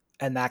gaps.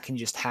 And that can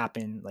just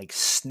happen like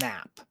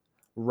snap.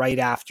 Right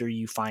after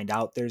you find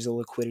out there's a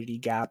liquidity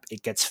gap,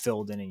 it gets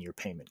filled in and your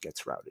payment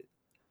gets routed.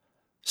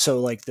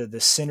 So like the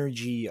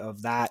synergy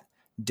of that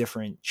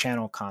different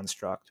channel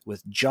construct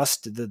with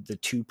just the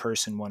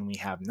 2-person one we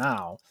have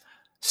now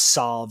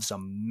solves a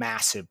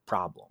massive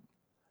problem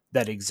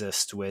that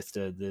exists with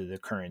the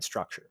current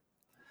structure.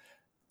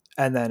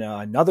 And then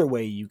another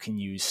way you can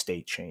use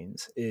state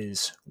chains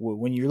is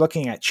when you're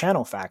looking at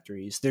channel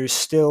factories, there's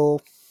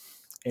still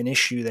an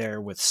issue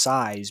there with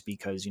size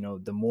because,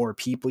 the more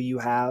people you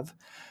have,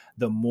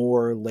 the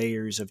more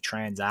layers of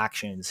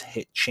transactions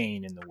hit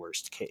chain in the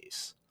worst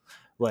case.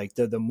 Like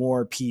the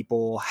more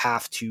people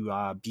have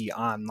to be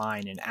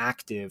online and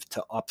active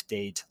to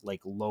update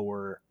like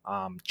lower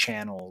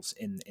channels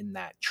in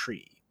that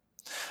tree.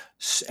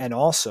 And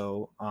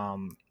also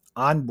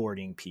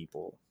onboarding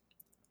people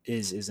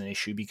is an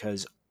issue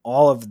because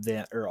all of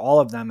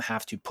them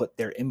have to put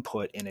their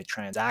input in a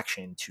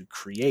transaction to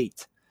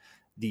create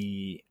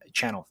the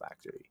channel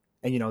factory.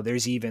 And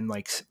there's even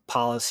like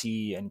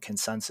policy and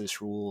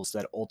consensus rules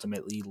that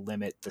ultimately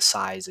limit the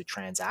size a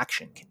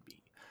transaction can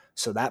be.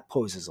 So that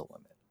poses a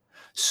limit.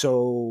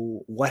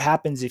 So what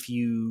happens if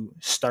you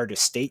start a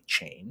state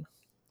chain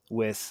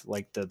with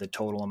like the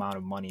total amount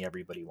of money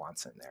everybody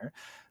wants in there,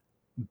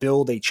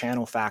 build a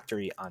channel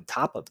factory on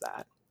top of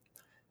that?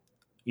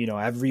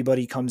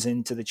 Everybody comes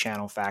into the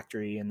channel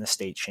factory in the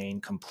state chain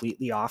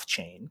completely off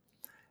chain.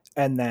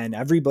 And then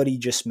everybody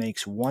just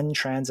makes one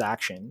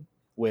transaction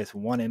with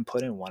one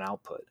input and one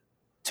output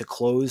to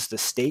close the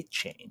state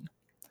chain.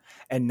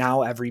 And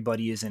now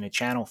everybody is in a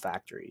channel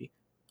factory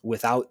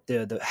without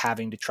the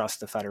having to trust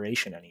the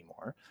federation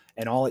anymore.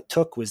 And all it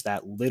took was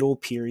that little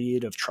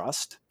period of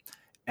trust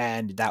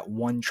and that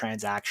one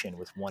transaction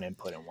with one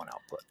input and one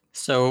output.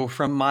 So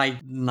from my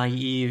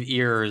naive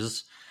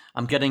ears,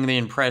 I'm getting the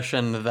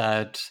impression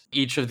that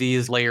each of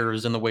these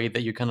layers in the way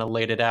that you kind of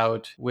laid it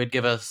out would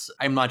give us,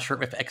 I'm not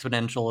sure if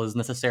exponential is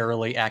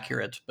necessarily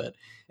accurate, but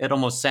it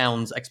almost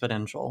sounds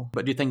exponential.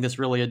 But do you think this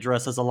really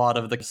addresses a lot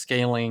of the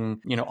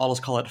scaling, I'll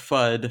just call it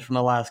FUD from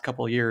the last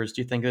couple of years?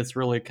 Do you think this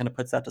really kind of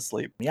puts that to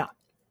sleep? Yeah.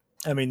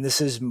 I mean, this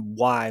is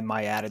why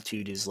my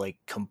attitude is like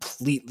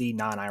completely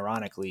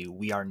non-ironically,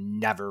 we are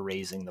never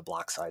raising the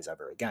block size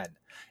ever again.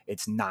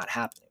 It's not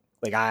happening.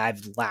 Like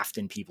I've laughed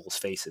in people's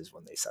faces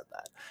when they said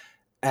that.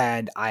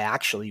 And I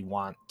actually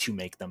want to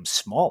make them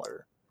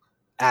smaller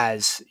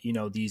as,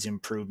 these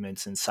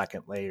improvements in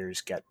second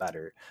layers get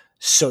better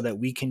so that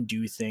we can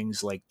do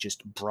things like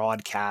just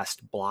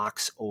broadcast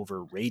blocks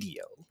over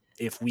radio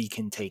if we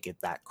can take it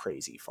that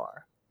crazy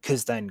far.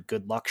 Because then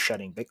good luck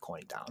shutting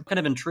Bitcoin down. I'm kind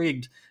of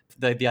intrigued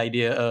the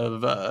idea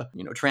of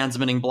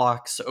transmitting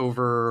blocks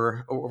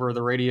over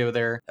the radio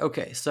there.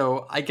 Okay,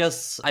 so I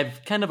guess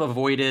I've kind of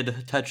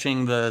avoided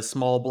touching the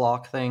small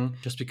block thing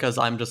just because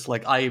I'm just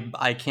like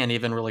I can't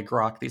even really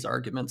grok these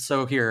arguments.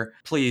 So here,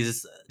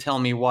 please tell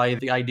me why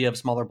the idea of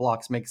smaller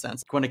blocks makes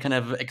sense. I want to kind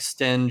of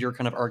extend your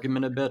kind of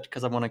argument a bit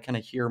because I want to kind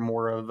of hear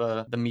more of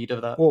the meat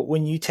of that. Well,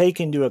 when you take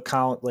into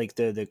account like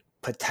the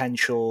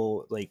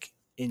potential like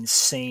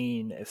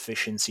insane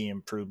efficiency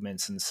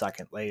improvements in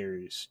second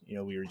layers,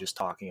 we were just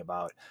talking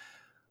about,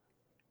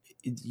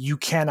 you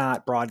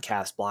cannot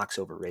broadcast blocks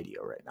over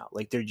radio right now.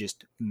 Like they're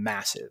just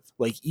massive.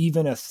 Like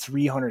even a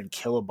 300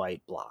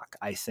 kilobyte block,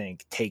 I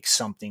think takes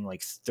something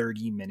like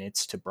 30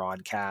 minutes to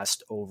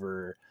broadcast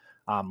over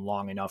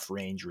long enough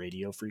range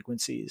radio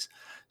frequencies.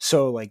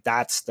 So like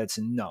that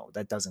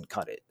doesn't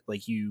cut it.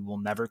 Like you will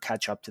never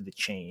catch up to the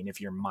chain. If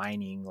you're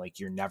mining, like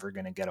you're never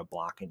going to get a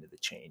block into the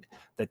chain.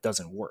 That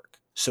doesn't work.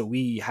 So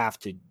we have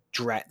to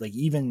like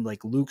even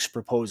like Luke's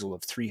proposal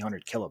of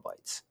 300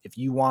 kilobytes. If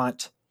you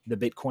want the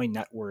Bitcoin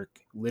network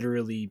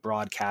literally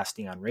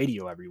broadcasting on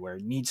radio everywhere,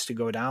 it needs to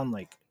go down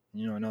like,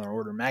 another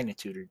order of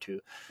magnitude or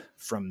two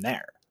from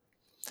there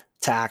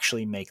to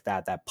actually make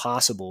that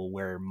possible,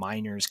 where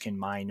miners can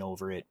mine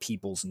over it,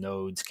 people's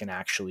nodes can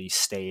actually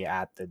stay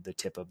at the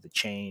tip of the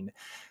chain.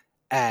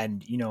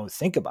 And,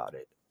 think about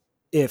it.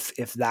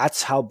 If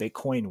that's how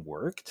Bitcoin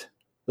worked,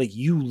 like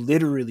you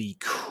literally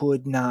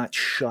could not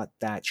shut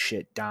that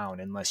shit down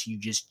unless you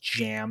just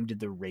jammed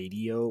the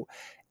radio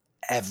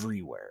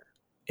everywhere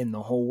in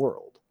the whole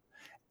world.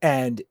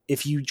 And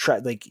if you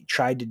tried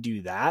to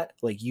do that,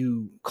 like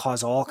you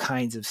cause all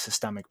kinds of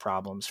systemic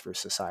problems for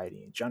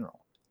society in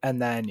general.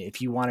 And then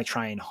if you want to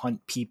try and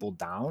hunt people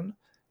down,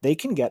 they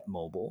can get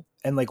mobile.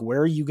 And like,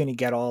 where are you going to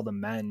get all the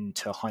men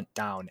to hunt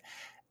down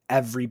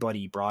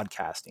everybody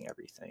broadcasting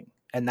everything?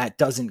 And that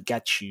doesn't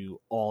get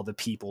you all the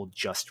people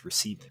just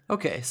receiving.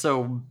 Okay,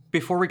 so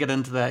before we get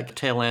into that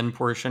tail end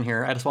portion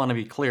here, I just want to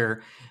be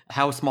clear.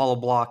 How small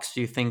blocks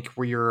do you think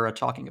we're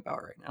talking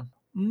about right now?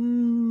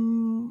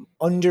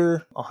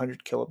 Under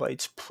 100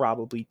 kilobytes,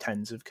 probably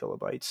tens of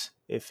kilobytes,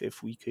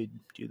 if we could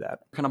do that.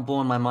 Kind of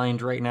blowing my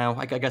mind right now.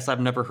 I guess I've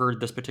never heard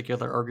this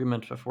particular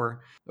argument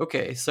before.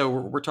 Okay, so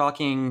we're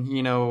talking,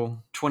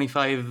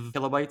 25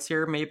 kilobytes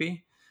here,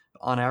 maybe,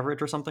 on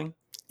average or something?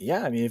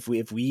 Yeah, I mean,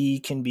 if we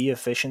can be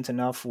efficient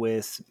enough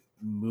with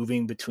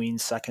moving between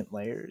second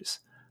layers,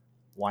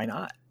 why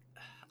not?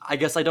 I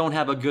guess I don't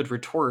have a good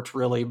retort,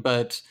 really,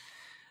 but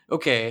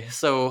okay,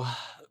 so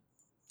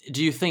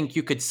do you think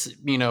you could,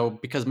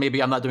 because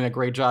maybe I'm not doing a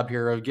great job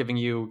here of giving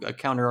you a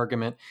counter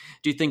argument,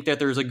 do you think that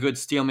there's a good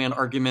Steelman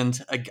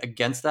argument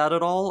against that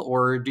at all?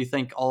 Or do you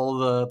think all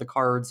the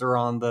cards are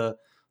on the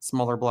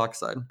smaller block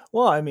side?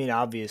 Well, I mean,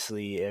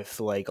 obviously, if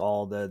like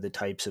all the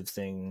types of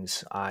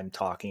things I'm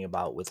talking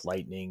about with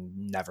Lightning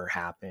never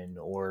happen,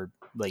 or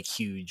like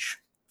huge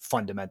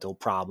fundamental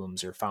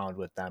problems are found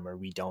with them, or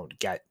we don't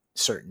get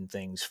certain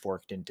things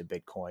forked into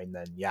Bitcoin,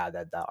 then yeah,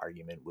 that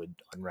argument would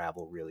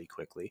unravel really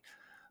quickly.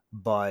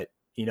 But,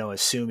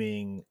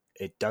 assuming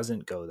it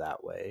doesn't go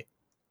that way,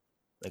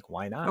 like,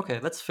 why not? Okay,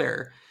 that's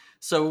fair.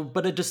 So,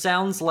 but it just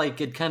sounds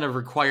like it kind of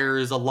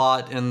requires a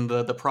lot in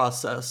the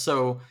process.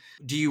 So,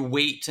 do you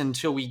wait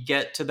until we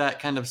get to that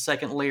kind of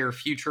second layer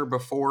future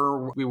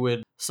before we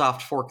would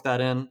soft fork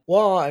that in?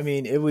 Well, I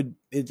mean, it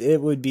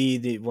would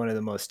be one of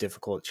the most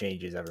difficult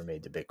changes ever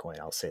made to Bitcoin.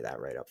 I'll say that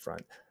right up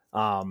front.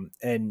 And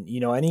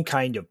any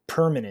kind of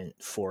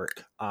permanent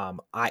fork,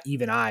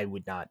 I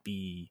would not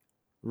be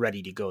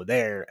ready to go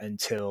there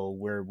until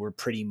we're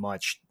pretty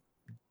much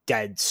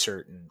dead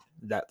certain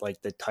that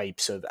like the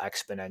types of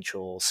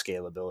exponential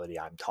scalability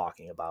I'm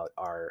talking about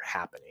are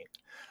happening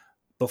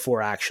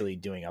before actually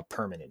doing a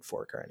permanent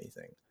fork or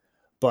anything.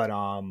 But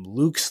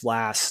Luke's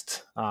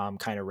last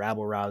kind of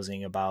rabble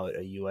rousing about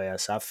a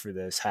UASF for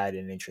this had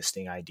an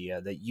interesting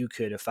idea that you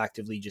could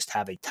effectively just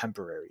have a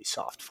temporary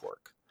soft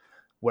fork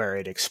where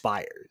it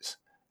expires.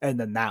 And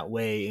then that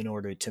way, in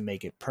order to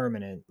make it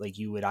permanent, like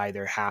you would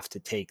either have to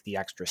take the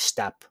extra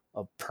step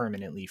of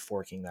permanently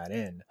forking that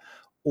in,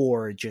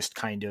 or just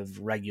kind of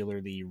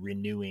regularly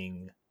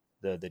renewing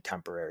the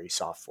temporary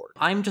soft fork.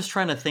 I'm just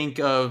trying to think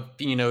of,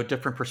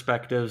 different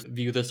perspectives,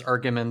 view this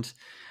argument.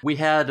 We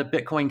had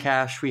Bitcoin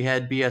Cash, we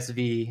had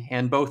BSV,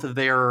 and both of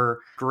their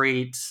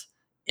great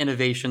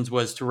innovations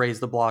was to raise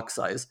the block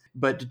size.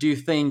 But do you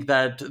think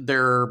that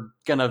they're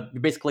going to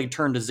basically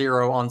turn to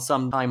zero on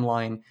some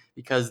timeline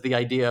because the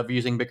idea of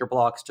using bigger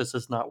blocks just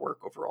does not work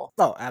overall?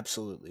 Oh,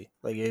 absolutely.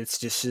 Like it's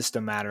just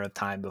a matter of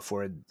time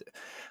before,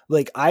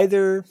 like,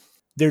 either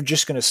they're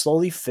just going to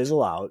slowly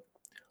fizzle out,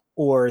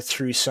 or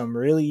through some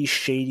really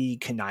shady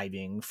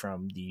conniving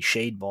from the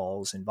shade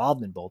balls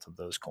involved in both of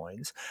those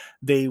coins,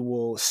 they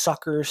will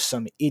sucker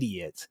some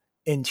idiot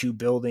into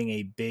building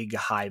a big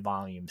high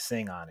volume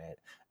thing on it,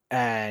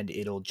 and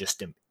it'll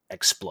just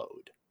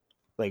explode.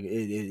 Like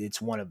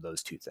it's one of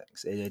those two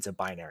things. It's a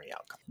binary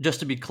outcome. Just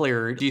to be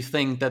clear, do you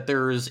think that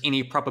there's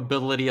any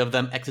probability of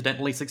them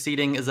accidentally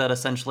succeeding? Is that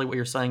essentially what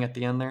you're saying at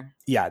the end there?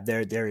 Yeah,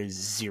 there is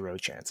zero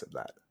chance of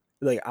that.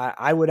 Like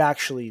I would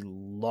actually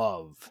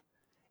love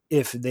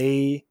if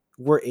they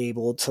were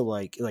able to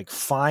like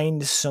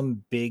find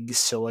some big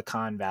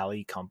Silicon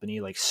Valley company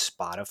like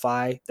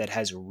Spotify that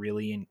has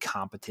really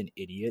incompetent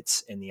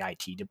idiots in the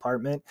IT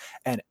department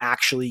and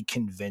actually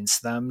convince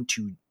them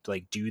to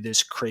like do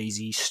this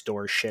crazy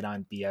store shit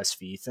on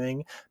BSV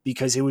thing,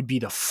 because it would be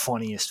the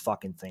funniest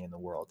fucking thing in the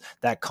world.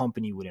 That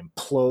company would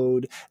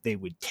implode. They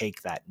would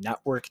take that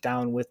network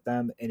down with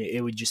them, and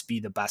it would just be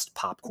the best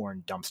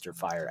popcorn dumpster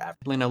fire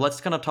ever. Let's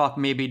kind of talk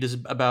maybe just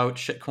about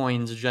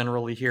shitcoins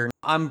generally here.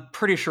 I'm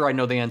pretty sure I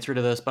know the answer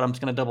to this, but I'm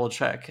just going to double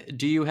check.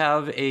 Do you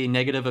have a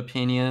negative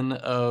opinion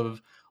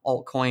of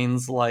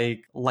altcoins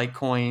like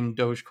Litecoin,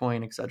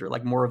 Dogecoin, etc.,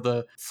 like more of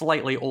the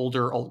slightly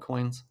older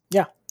altcoins?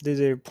 Yeah,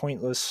 they're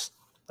pointless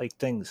like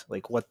things.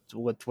 Like what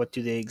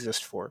do they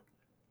exist for?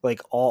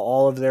 Like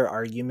all of their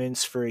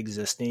arguments for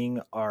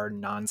existing are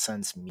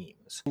nonsense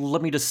memes.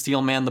 Let me just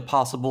steelman the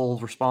possible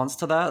response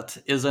to that.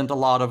 Isn't a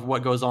lot of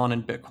what goes on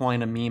in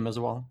Bitcoin a meme as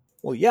well?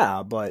 Well,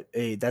 yeah, but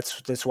hey,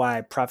 that's why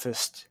I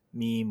prefaced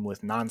meme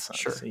with nonsense.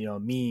 Sure.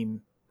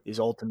 Meme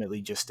is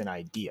ultimately just an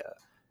idea.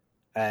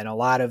 And a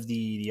lot of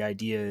the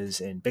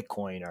ideas in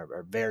Bitcoin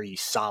are very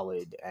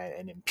solid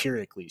and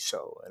empirically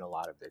so in a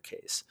lot of their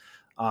case.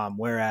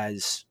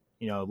 Whereas,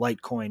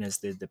 Litecoin is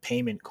the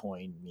payment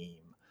coin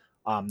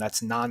meme.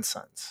 That's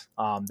nonsense.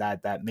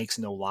 That makes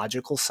no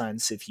logical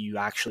sense if you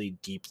actually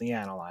deeply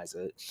analyze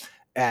it.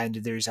 And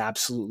there's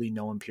absolutely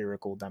no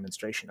empirical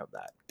demonstration of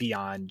that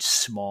beyond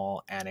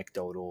small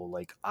anecdotal.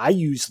 Like, I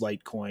use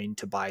Litecoin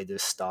to buy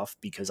this stuff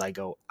because I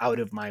go out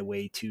of my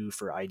way to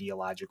for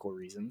ideological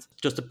reasons.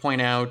 Just to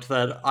point out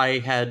that I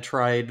had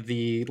tried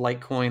the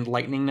Litecoin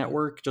Lightning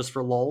Network just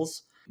for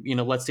lulz.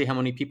 Let's see how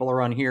many people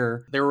are on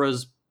here. There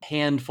was a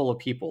handful of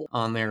people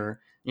on there.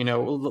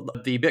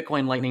 The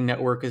Bitcoin Lightning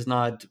Network is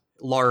not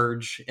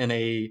large in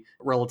a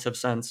relative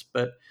sense,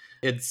 but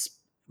it's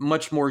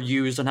much more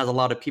used and has a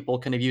lot of people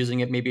kind of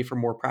using it maybe for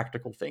more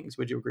practical things.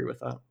 Would you agree with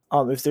that?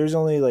 If there's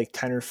only like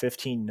 10 or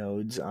 15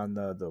 nodes on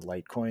the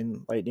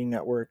Litecoin Lightning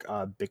Network,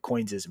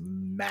 Bitcoin's is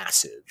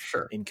massive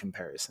Sure. in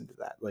comparison to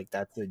that. Like,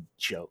 that's a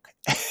joke.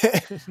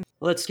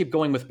 Let's keep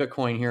going with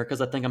Bitcoin here because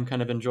I think I'm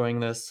kind of enjoying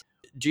this.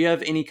 Do you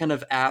have any kind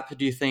of app,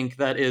 do you think,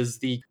 that is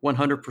the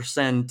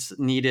 100%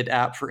 needed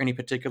app for any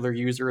particular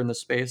user in the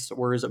space?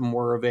 Or is it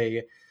more of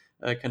a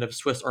kind of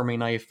Swiss Army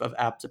knife of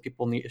apps that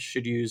people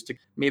should use to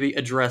maybe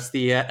address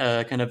the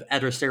kind of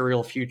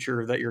adversarial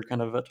future that you're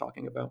kind of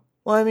talking about?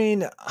 Well, I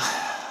mean,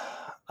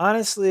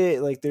 honestly,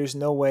 like, there's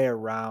no way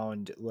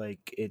around,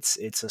 like,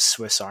 it's a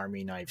Swiss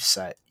Army knife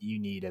set you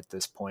need at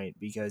this point,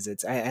 because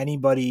it's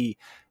anybody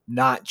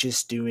not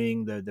just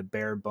doing the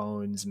bare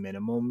bones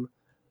minimum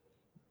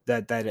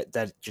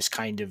that just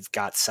kind of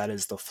got set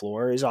as the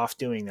floor is off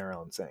doing their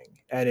own thing.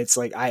 And it's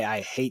like, I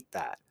hate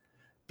that,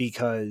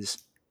 because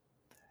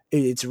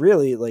it's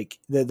really like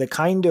the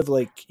kind of,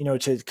 like,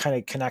 to kind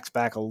of connect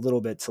back a little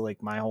bit to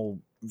like my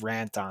whole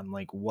rant on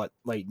like what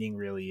Lightning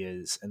really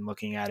is, and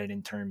looking at it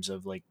in terms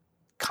of like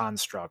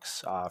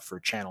constructs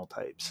for channel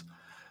types.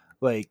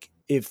 Like,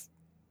 if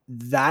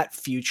that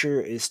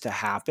future is to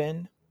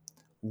happen,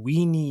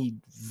 we need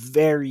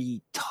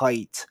very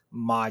tight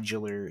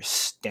modular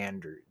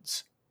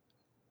standards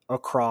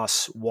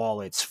across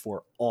wallets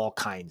for all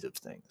kinds of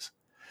things.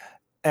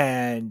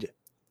 And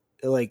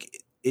like,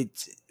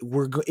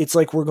 it's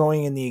like we're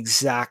going in the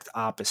exact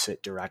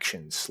opposite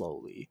direction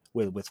slowly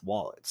with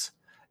wallets.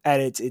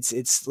 And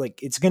it's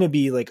like it's going to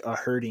be like a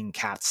herding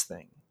cats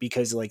thing,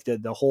 because like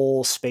the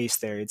whole space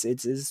there, it's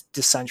as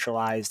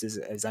decentralized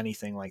as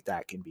anything like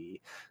that can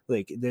be.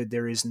 Like,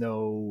 there is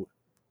no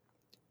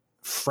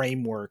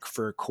framework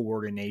for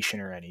coordination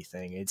or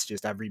anything. It's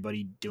just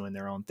everybody doing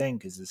their own thing,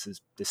 because this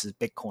is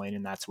Bitcoin,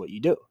 and that's what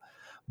you do.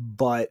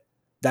 But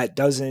that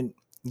doesn't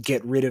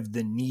get rid of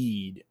the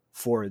need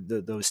for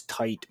those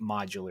tight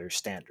modular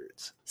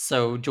standards.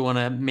 So do you want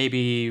to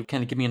maybe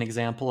kind of give me an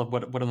example of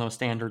what of those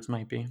standards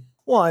might be?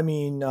 Well, I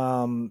mean,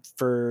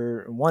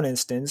 for one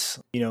instance,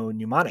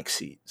 mnemonic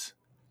seeds.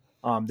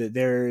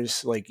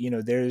 There's like,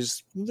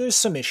 there's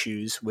some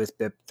issues with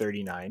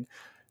BIP39.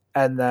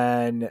 And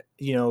then,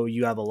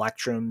 you have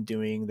Electrum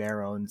doing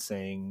their own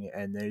thing.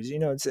 And there's,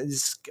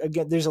 it's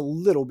again, there's a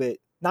little bit,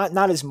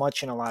 not as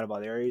much in a lot of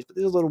other areas, but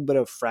there's a little bit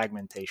of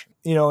fragmentation.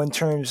 In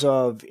terms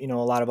of, a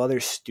lot of other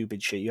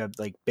stupid shit, you have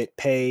like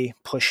BitPay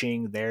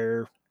pushing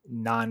their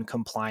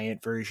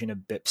non-compliant version of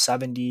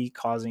BIP70,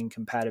 causing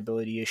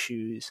compatibility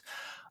issues.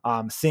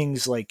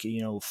 Things like,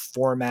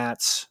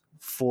 formats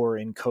for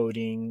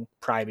encoding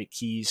private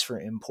keys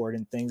for import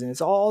and things. And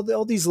it's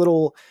all these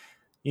little,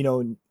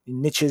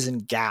 niches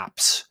and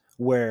gaps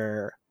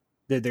where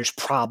there's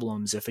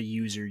problems if a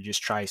user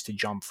just tries to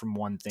jump from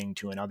one thing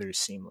to another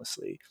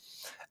seamlessly.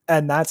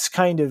 And that's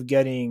kind of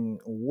getting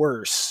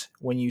worse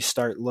when you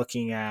start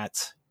looking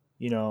at,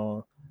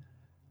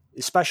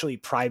 especially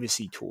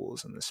privacy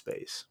tools in the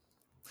space.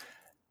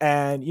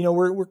 And,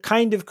 we're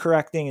kind of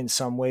correcting in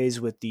some ways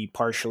with the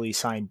partially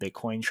signed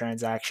Bitcoin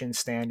transaction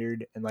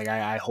standard. And like,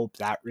 I hope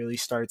that really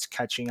starts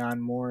catching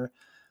on more.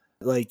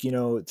 Like,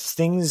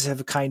 things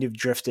have kind of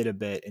drifted a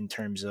bit in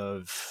terms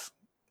of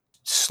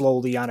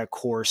slowly on a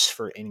course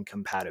for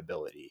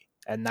incompatibility.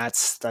 And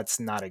that's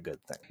not a good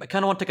thing. I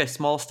kind of want to take a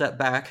small step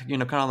back,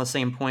 kind of on the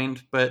same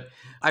point. But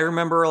I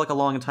remember like a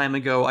long time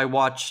ago, I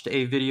watched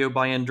a video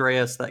by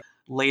Andreas that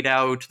laid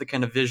out the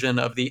kind of vision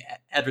of the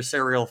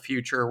adversarial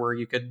future where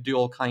you could do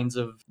all kinds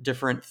of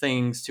different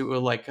things to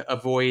like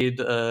avoid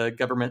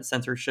government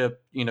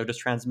censorship, just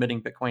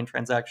transmitting Bitcoin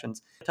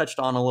transactions. I touched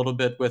on a little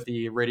bit with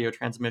the radio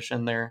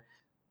transmission there.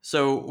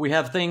 So we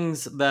have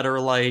things that are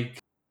like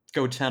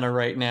Gotenna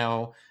right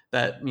now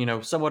that,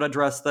 somewhat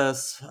address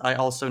this. I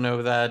also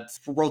know that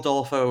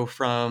Rodolfo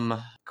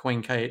from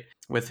CoinKite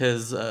with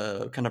his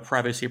kind of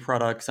privacy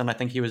products, and I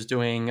think he was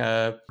doing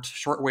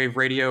shortwave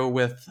radio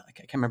with, I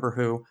can't remember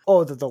who.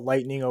 Oh, the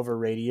Lightning over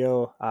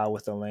radio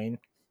with Elaine.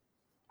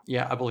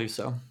 Yeah, I believe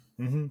so.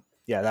 Mm-hmm.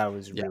 Yeah, that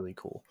was really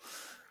cool.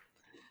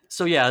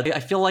 So yeah, I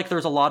feel like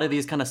there's a lot of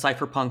these kind of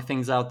cypherpunk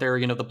things out there,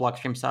 the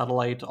Blockstream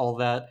satellite, all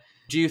that.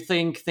 Do you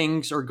think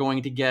things are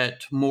going to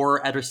get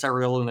more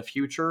adversarial in the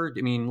future?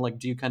 I mean, like,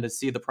 do you kind of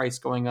see the price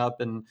going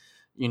up and,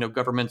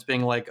 governments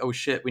being like, oh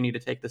shit, we need to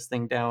take this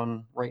thing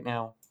down right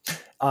now?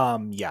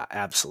 Yeah,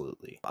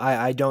 absolutely.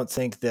 I don't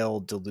think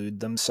they'll delude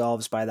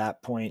themselves by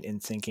that point in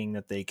thinking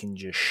that they can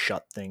just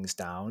shut things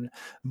down,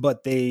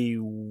 but they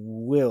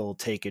will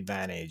take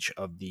advantage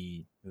of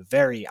the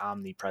very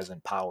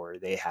omnipresent power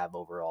they have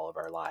over all of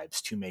our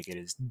lives to make it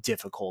as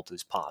difficult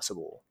as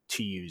possible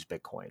to use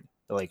Bitcoin,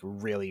 to like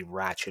really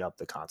ratchet up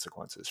the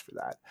consequences for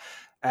that.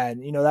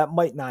 And, that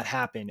might not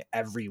happen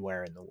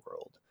everywhere in the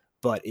world,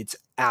 but it's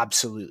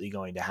absolutely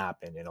going to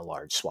happen in a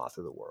large swath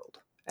of the world.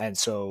 And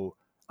so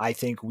I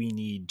think we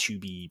need to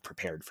be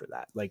prepared for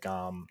that. Like,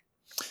 I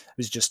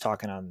was just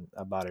talking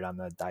about it on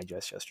the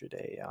digest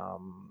yesterday.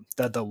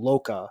 The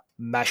Loca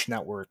mesh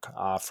network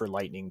for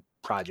Lightning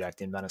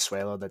project in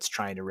Venezuela that's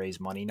trying to raise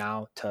money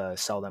now to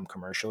sell them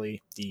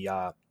commercially.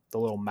 The the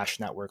little mesh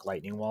network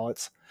Lightning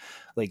wallets,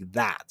 like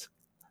that,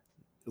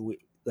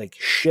 like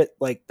shit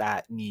like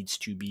that needs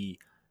to be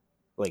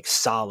like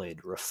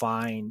solid,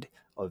 refined,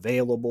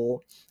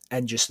 available,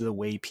 and just the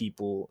way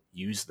people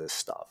use this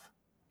stuff.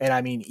 And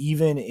I mean,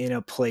 even in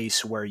a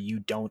place where you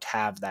don't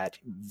have that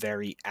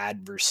very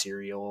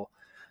adversarial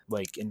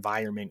like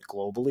environment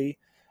globally,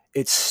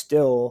 it's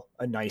still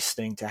a nice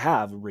thing to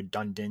have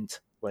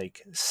redundant,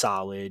 like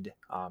solid,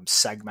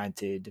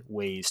 segmented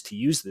ways to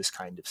use this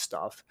kind of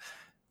stuff,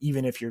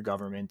 even if your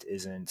government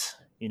isn't,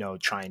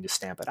 trying to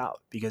stamp it out,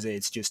 because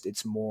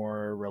it's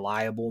more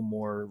reliable,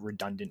 more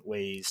redundant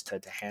ways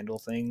to handle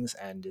things.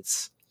 And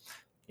it's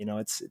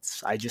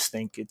I just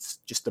think it's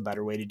just a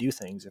better way to do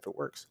things if it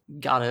works.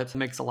 Got it.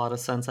 Makes a lot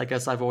of sense. I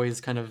guess I've always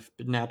kind of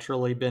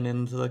naturally been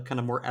into the kind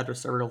of more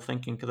adversarial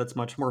thinking because it's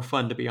much more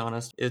fun, to be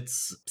honest. It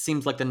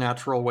seems like the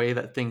natural way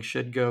that things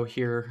should go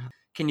here.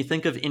 Can you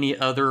think of any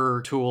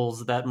other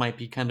tools that might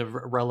be kind of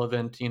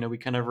relevant? We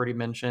kind of already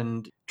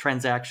mentioned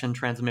transaction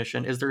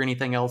transmission. Is there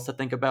anything else to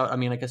think about? I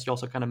mean, I guess you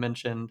also kind of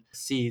mentioned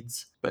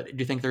seeds, but do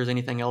you think there's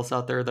anything else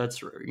out there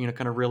that's,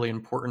 kind of really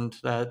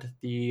important that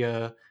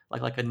the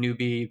like a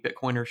newbie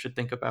Bitcoiner should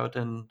think about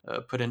and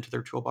put into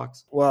their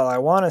toolbox? Well, I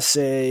want to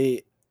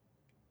say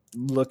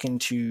look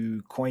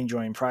into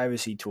CoinJoin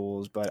privacy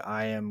tools, but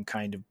I am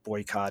kind of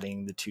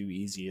boycotting the two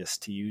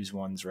easiest to use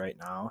ones right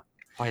now.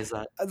 Why is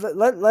that?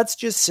 Let's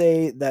just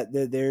say that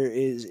there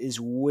is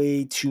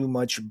way too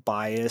much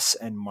bias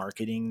and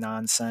marketing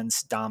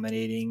nonsense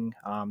dominating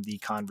the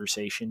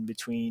conversation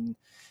between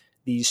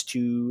these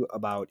two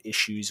about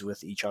issues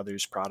with each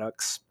other's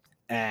products.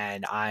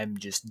 And I'm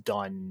just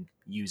done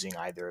using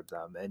either of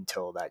them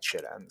until that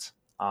shit ends.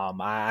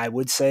 I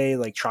would say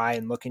like try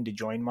and look into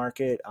Join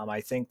Market.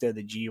 I think that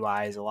the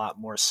GUI is a lot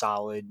more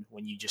solid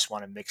when you just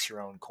want to mix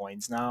your own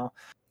coins now.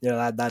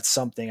 That's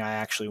something I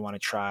actually want to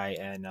try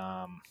and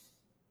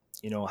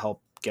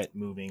help get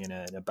moving in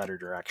a better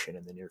direction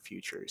in the near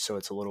future. So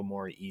it's a little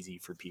more easy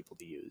for people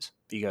to use,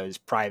 because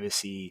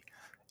privacy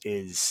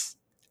is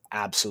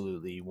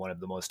absolutely one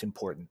of the most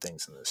important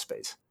things in this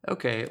space.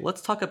 Okay,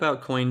 let's talk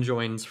about coin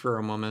joins for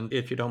a moment,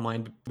 if you don't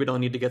mind. We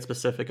don't need to get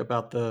specific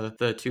about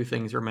the two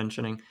things you're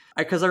mentioning.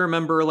 Because I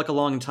remember like a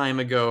long time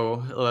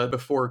ago,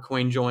 before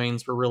coin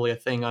joins were really a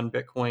thing on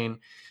Bitcoin,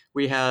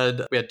 we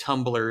had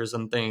tumblers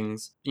and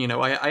things.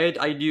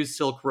 I'd use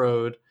Silk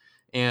Road,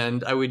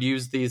 and I would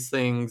use these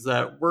things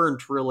that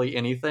weren't really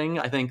anything.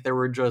 I think they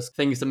were just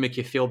things to make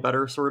you feel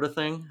better, sort of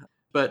thing.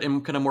 But in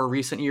kind of more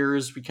recent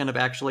years, we kind of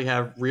actually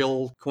have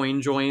real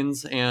coin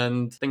joins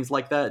and things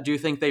like that. Do you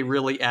think they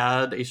really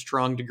add a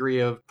strong degree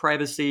of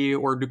privacy,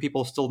 or do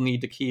people still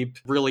need to keep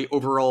really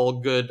overall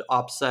good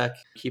OPSEC,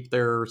 keep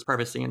their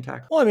privacy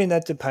intact? Well, I mean,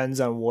 that depends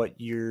on what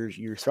your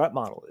threat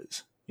model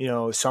is.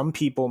 Some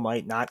people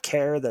might not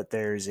care that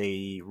there's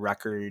a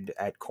record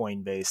at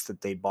Coinbase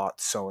that they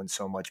bought so and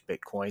so much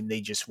Bitcoin.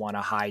 They just want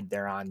to hide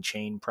their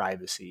on-chain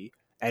privacy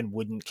and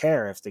wouldn't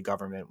care if the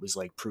government was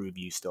like, prove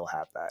you still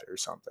have that or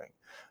something.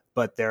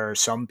 But there are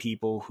some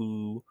people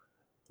who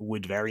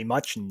would very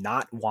much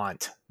not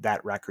want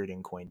that record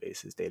in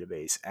Coinbase's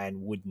database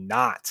and would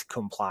not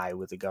comply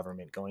with the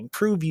government going,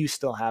 prove you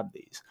still have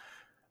these.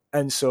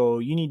 And so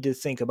you need to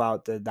think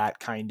about that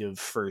kind of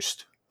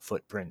first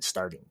footprint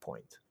starting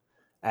point.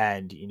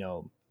 And,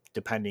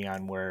 depending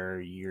on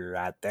where you're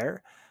at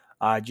there,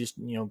 just,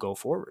 go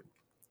forward.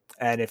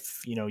 And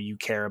if, you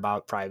care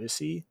about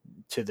privacy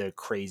to the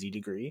crazy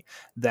degree,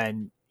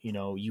 then,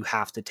 you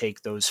have to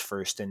take those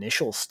first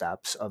initial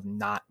steps of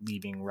not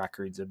leaving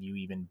records of you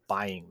even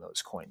buying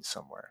those coins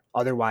somewhere.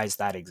 Otherwise,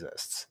 that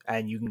exists.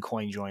 And you can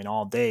coin join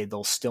all day.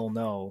 They'll still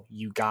know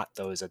you got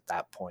those at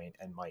that point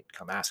and might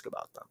come ask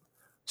about them.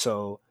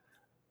 So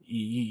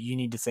you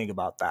need to think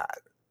about that.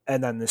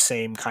 And then the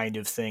same kind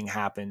of thing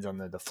happens on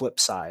the flip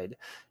side,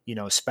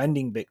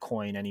 spending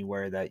Bitcoin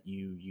anywhere that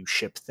you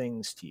ship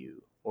things to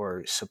you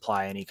or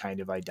supply any kind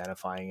of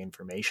identifying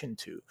information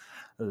to.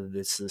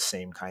 It's the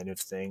same kind of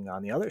thing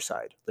on the other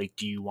side. Like,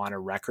 do you want a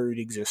record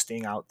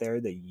existing out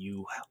there that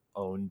you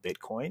own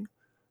Bitcoin?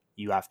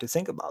 You have to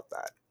think about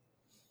that.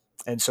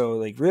 And so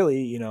like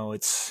really,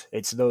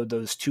 it's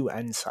those two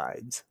end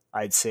sides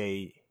I'd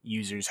say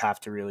users have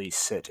to really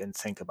sit and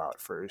think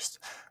about first.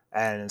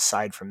 And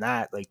aside from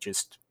that, like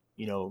just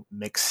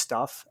mix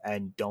stuff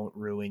and don't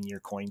ruin your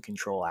coin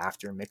control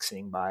after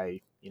mixing by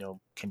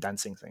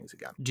condensing things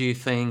again. Do you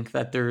think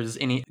that there's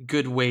any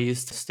good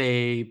ways to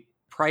stay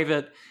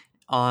private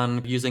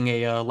on using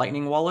a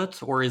Lightning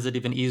wallet, or is it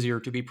even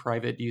easier to be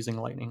private using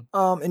Lightning?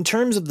 In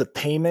terms of the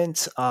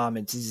payment,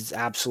 it is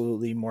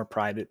absolutely more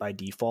private by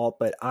default,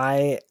 but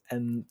I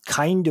am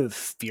kind of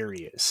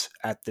furious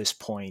at this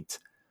point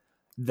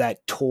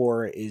that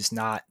Tor is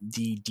not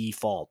the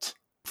default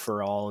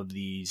for all of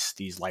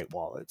these light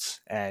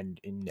wallets and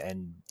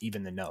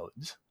even the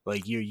nodes.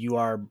 Like you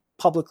are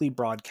publicly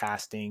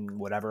broadcasting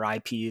whatever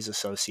IP is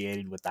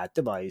associated with that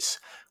device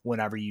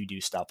whenever you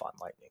do stuff on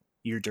Lightning.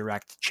 Your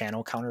direct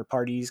channel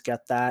counterparties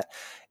get that.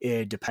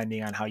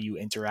 Depending on how you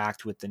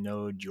interact with the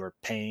node you're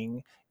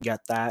paying,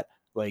 get that.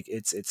 Like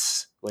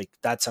it's like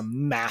that's a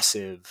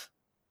massive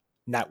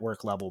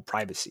network level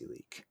privacy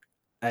leak.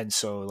 And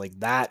so like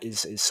that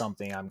is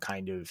something I'm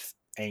kind of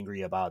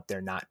angry about,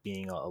 there not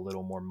being a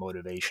little more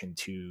motivation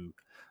to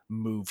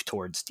move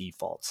towards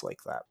defaults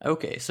like that.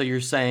 Okay, so you're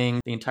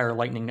saying the entire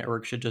Lightning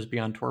Network should just be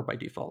on Tor by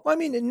default? Well, I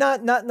mean,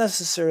 not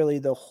necessarily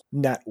the whole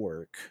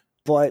network,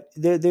 but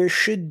there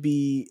should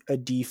be a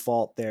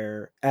default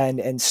there,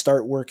 and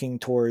start working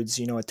towards,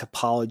 you know, a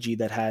topology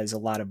that has a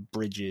lot of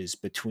bridges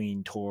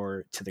between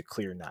Tor to the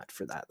ClearNet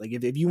for that. Like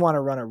if you want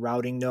to run a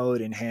routing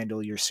node and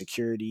handle your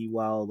security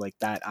well, like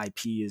that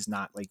IP is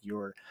not like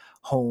your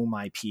home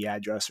IP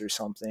address or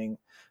something,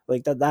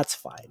 like that's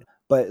fine.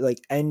 But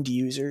like end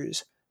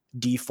users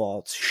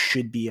defaults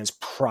should be as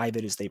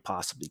private as they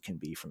possibly can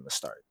be from the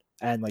start.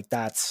 And like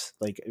that's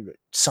like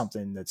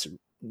something that's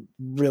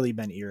really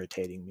been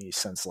irritating me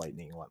since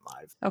Lightning went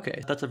live.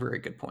 Okay, that's a very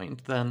good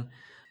point then.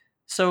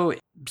 So,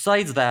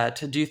 besides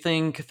that, do you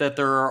think that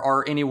there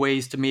are any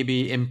ways to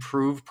maybe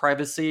improve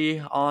privacy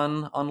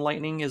on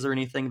Lightning? Is there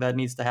anything that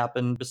needs to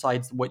happen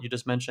besides what you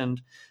just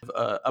mentioned,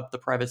 up the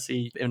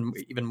privacy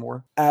even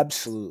more?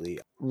 Absolutely.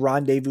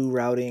 Rendezvous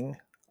routing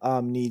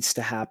needs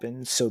to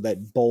happen so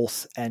that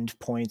both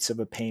endpoints of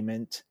a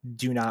payment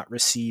do not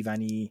receive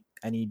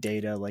any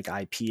data like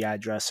IP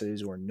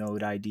addresses or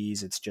node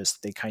IDs. It's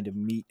just they kind of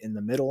meet in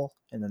the middle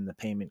and then the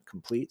payment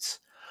completes.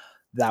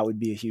 That would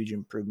be a huge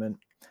improvement.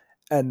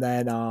 And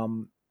then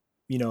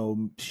you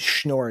know,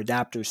 Schnorr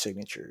adapter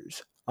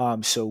signatures.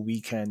 So we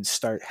can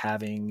start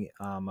having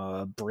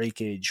a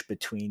breakage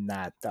between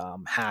that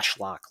hash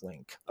lock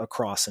link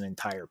across an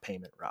entire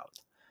payment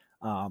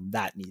route.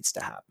 That needs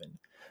to happen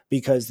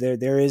because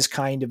there is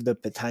kind of the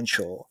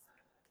potential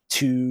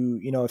to,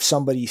 you know, if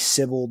somebody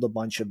sybiled a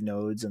bunch of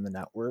nodes in the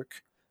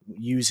network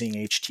using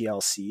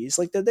HTLCs,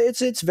 like that,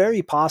 it's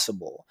very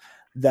possible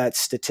that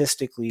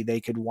statistically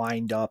they could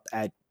wind up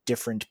at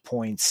different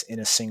points in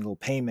a single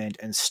payment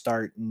and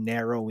start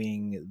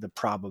narrowing the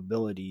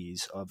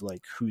probabilities of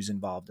like who's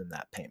involved in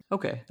that payment.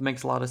 Okay, that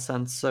makes a lot of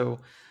sense. So,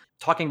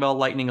 talking about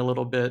Lightning a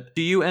little bit,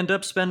 do you end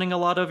up spending a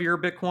lot of your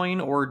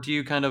Bitcoin, or do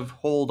you kind of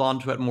hold on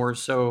to it more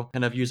so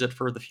kind of use it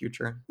for the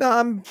future? No,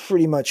 I'm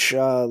pretty much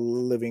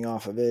living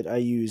off of it. I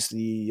use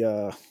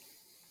the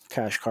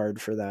cash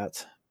card for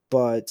that.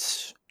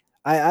 But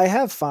I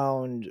have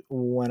found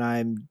when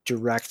I'm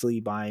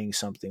directly buying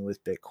something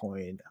with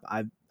Bitcoin,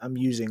 I'm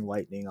using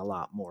Lightning a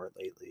lot more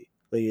lately.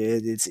 Like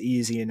it's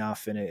easy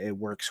enough and it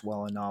works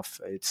well enough.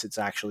 It's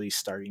actually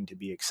starting to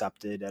be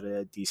accepted at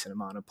a decent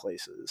amount of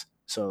places.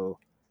 So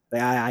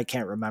I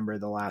can't remember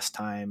the last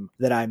time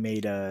that I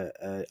made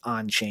a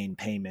on-chain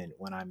payment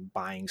when I'm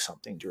buying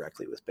something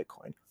directly with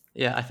Bitcoin.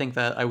 Yeah, I think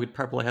that I would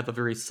probably have a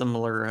very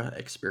similar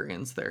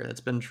experience there.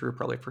 That's been true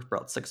probably for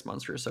about 6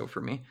 months or so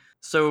for me.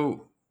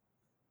 So,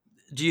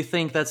 do you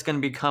think that's going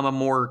to become a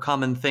more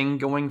common thing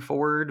going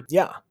forward?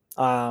 Yeah.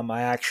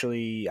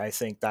 I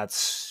think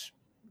that's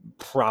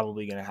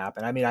probably going to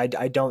happen. I mean,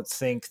 I don't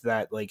think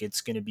that like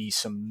it's going to be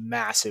some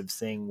massive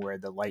thing where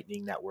the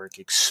Lightning Network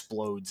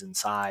explodes in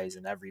size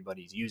and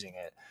everybody's using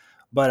it.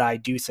 But I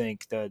do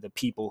think the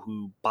people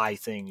who buy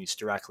things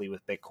directly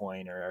with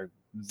Bitcoin are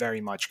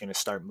very much going to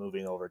start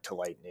moving over to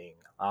Lightning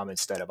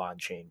instead of on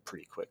chain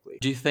pretty quickly.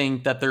 Do you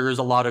think that there's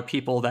a lot of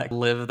people that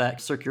live that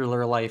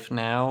circular life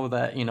now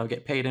that,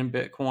 get paid in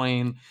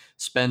Bitcoin,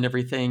 spend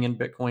everything in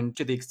Bitcoin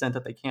to the extent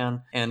that they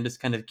can, and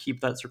just kind of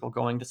keep that circle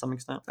going to some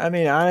extent? I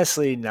mean,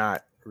 honestly,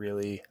 not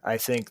really. I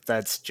think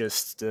that's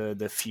just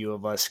the few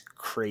of us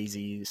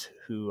crazies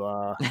who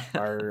are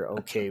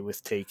okay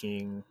with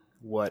taking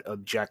what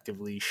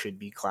objectively should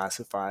be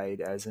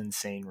classified as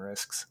insane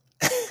risks.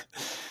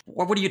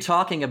 What are you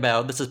talking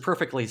about? This is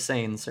perfectly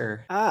sane,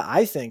 sir.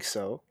 I think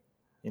so.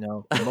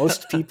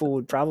 Most people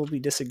would probably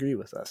disagree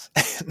with us.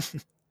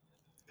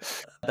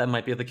 That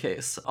might be the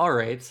case. All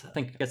right.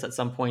 I guess at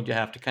some point you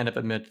have to kind of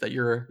admit that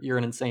you're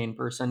an insane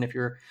person if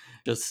you're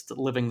just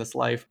living this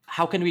life.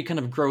 How can we kind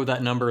of grow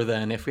that number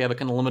then if we have a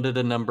kind of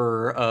limited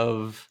number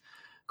of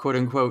quote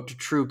unquote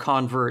true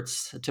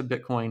converts to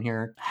Bitcoin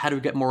here? How do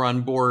we get more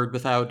on board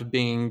without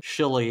being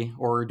shilly,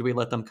 or do we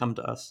let them come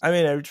to us? I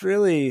mean, it's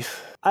really,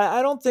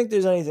 I don't think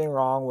there's anything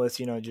wrong with,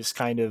 just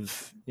kind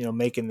of,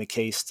 making the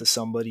case to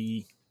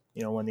somebody,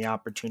 when the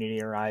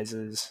opportunity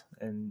arises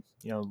and,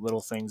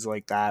 little things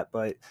like that.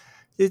 But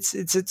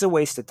it's a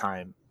waste of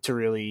time to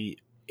really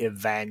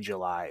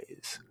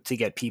evangelize to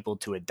get people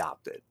to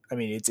adopt it. I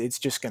mean, it's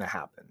just going to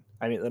happen.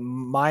 I mean,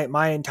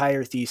 my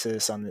entire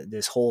thesis on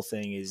this whole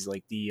thing is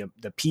like the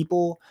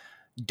people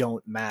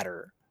don't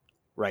matter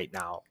right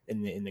now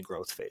in the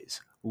growth phase.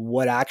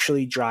 What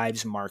actually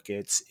drives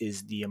markets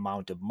is the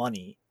amount of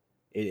money.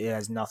 It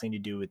has nothing to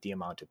do with the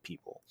amount of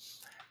people.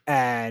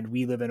 And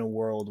we live in a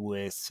world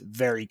with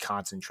very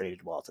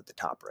concentrated wealth at the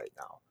top right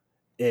now.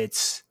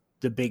 It's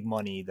the big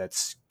money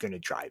that's going to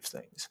drive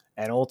things.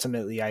 And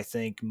ultimately, I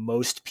think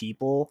most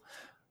people,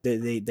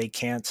 they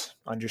can't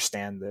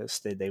understand this.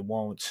 They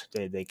won't.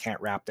 They can't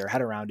wrap their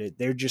head around it.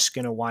 They're just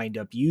going to wind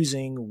up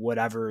using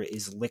whatever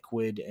is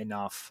liquid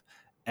enough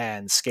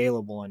and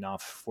scalable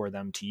enough for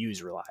them to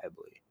use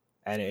reliably.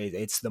 And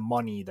it's the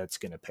money that's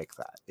going to pick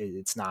that.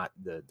 It's not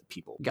the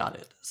people. Got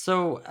it.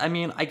 So, I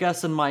mean, I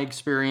guess in my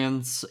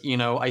experience,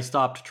 I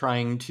stopped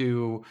trying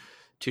to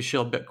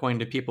shill Bitcoin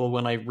to people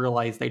when I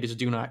realized they just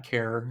do not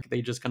care.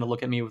 They just kind of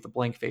look at me with a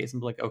blank face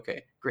and be like,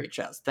 okay, great,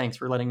 Chaz, thanks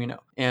for letting me know.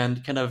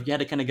 And kind of, you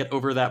had to kind of get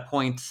over that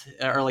point,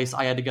 or at least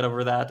I had to get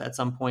over that at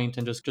some point,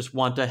 and just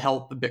want to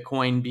help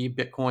Bitcoin be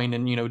Bitcoin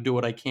and, do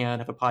what I can,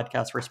 have a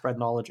podcast where I spread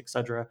knowledge,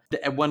 etc.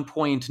 At one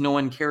point, no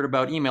one cared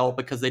about email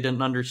because they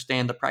didn't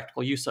understand the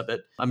practical use of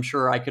it. I'm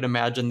sure I could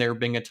imagine there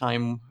being a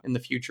time in the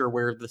future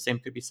where the same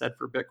could be said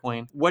for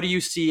Bitcoin. What do you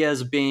see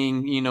as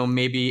being,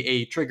 maybe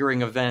a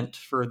triggering event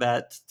for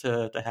that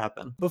to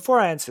happen? Before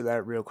I answer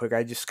that real quick,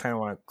 I just kind of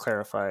want to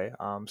clarify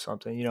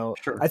something.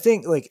 Sure. I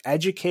think like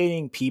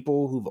educating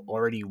people who've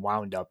already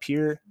wound up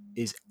here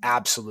is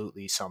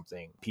absolutely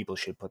something people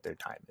should put their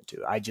time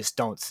into. I just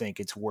don't think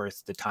it's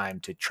worth the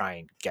time to try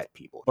and get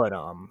people. But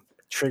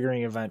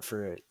triggering event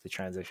for the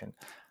transition.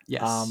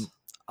 Yes.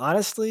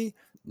 Honestly,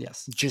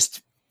 yes.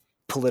 Just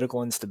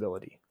political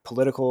instability,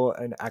 political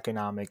and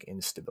economic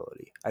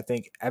instability. I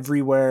think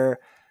everywhere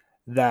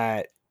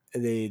that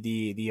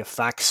the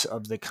effects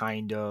of the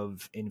kind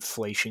of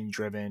inflation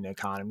driven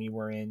economy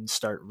we're in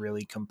start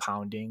really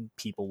compounding,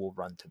 people will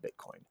run to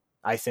Bitcoin.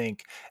 I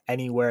think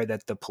anywhere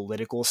that the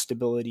political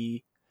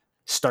stability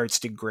starts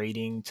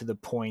degrading to the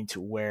point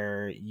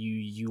where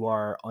you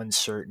are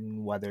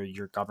uncertain whether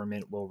your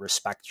government will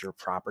respect your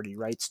property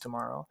rights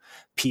tomorrow,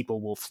 people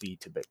will flee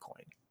to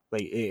Bitcoin.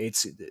 Like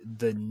it's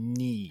the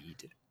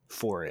need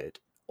for it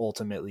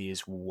ultimately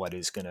is what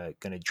is gonna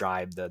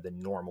drive the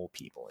normal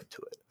people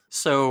into it.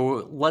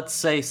 So let's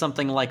say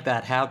something like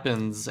that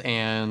happens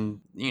and,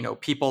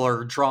 people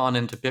are drawn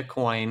into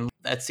Bitcoin.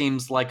 That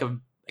seems like a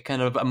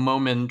kind of a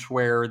moment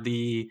where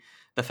the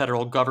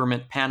federal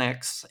government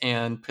panics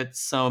and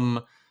puts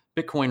some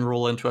Bitcoin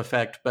rule into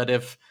effect. But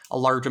if a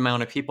large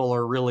amount of people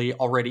are really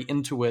already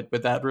into it,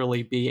 would that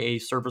really be a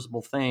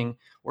serviceable thing?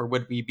 Or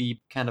would we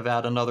be kind of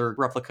at another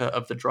replica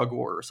of the drug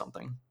war or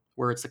something,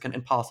 where it's like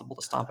impossible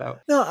to stomp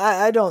out? No,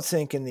 I don't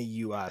think in the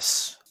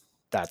U.S.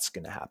 that's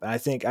going to happen. I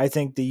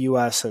think the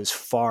U.S. has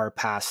far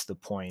past the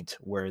point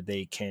where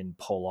they can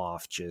pull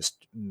off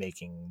just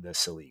making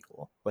this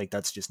illegal. Like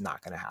that's just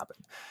not going to happen.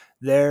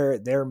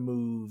 Their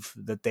move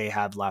that they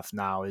have left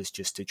now is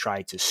just to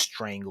try to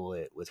strangle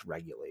it with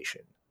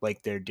regulation,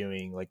 like they're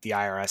doing, like the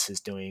IRS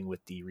is doing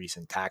with the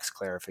recent tax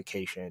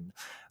clarification,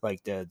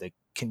 like the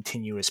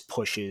continuous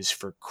pushes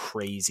for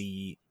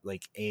crazy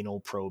like anal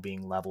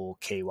probing level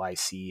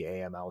KYC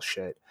AML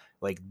shit.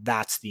 Like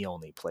that's the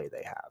only play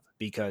they have,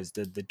 because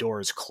the door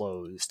is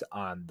closed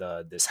on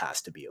this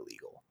has to be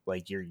illegal.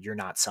 Like you're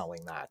not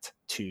selling that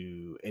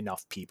to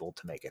enough people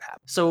to make it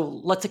happen. So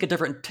let's take a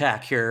different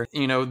tack here.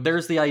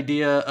 There's the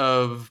idea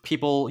of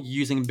people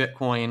using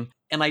Bitcoin,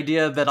 an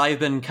idea that I've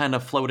been kind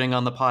of floating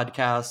on the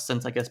podcast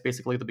since, I guess,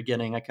 basically the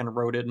beginning. I kind of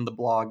wrote it in the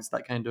blogs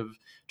that kind of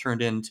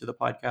turned into the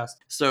podcast.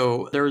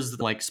 So there's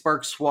like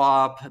Spark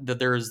Swap, that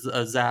there's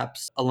a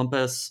Zaps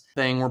Olympus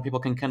thing where people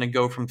can kind of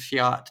go from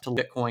fiat to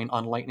Bitcoin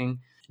on Lightning.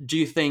 Do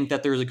you think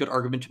that there's a good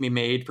argument to be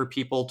made for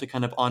people to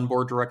kind of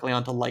onboard directly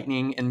onto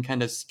Lightning and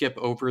kind of skip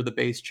over the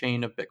base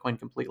chain of Bitcoin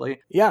completely?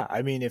 Yeah,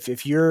 I mean,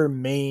 if your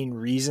main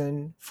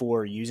reason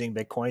for using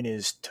Bitcoin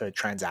is to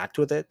transact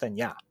with it, then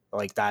yeah,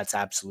 like that's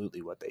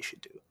absolutely what they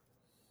should do.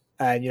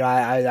 And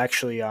I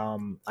actually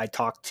I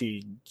talked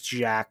to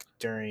Jack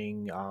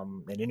during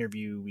an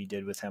interview we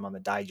did with him on the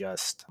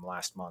Digest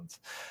last month.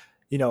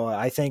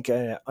 I think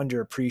an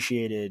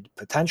underappreciated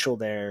potential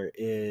there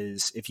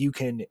is if you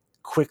can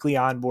quickly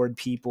onboard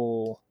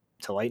people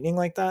to Lightning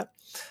like that,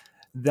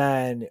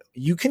 then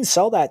you can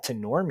sell that to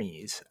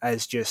normies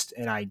as just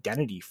an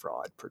identity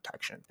fraud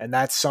protection. And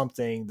that's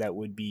something that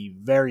would be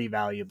very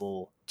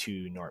valuable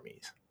to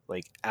normies.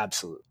 Like,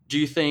 absolutely. Do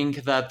you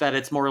think that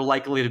it's more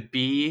likely to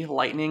be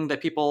Lightning that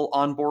people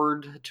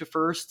onboard to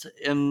first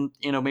in,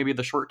 maybe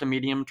the short to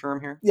medium term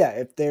here? Yeah,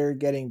 if they're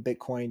getting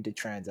Bitcoin to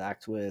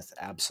transact with,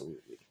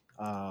 absolutely.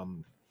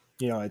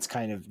 It's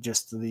kind of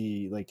just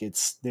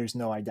there's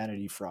no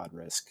identity fraud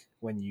risk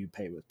when you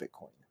pay with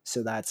Bitcoin.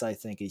 So that's, I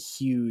think, a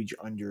huge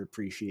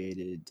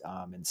underappreciated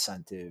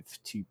incentive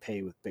to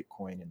pay with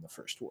Bitcoin in the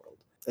first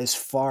world. As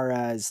far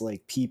as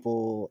like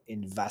people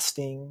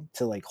investing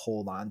to like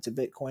hold on to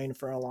Bitcoin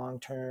for a long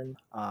term,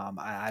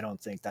 I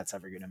don't think that's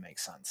ever going to make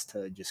sense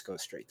to just go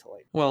straight to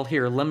Lightning. Well,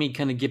 here, let me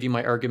kind of give you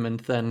my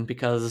argument then,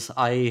 because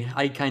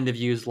I kind of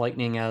use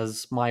Lightning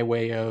as my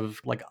way of,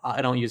 like,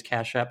 I don't use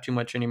Cash App too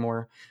much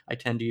anymore. I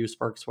tend to use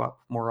SparkSwap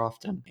more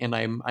often, and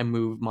I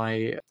move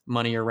my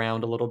money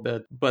around a little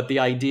bit. But the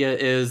idea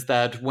is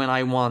that when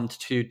I want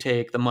to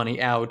take the money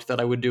out,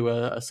 that I would do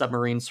a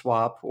submarine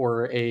swap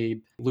or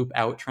a loop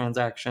out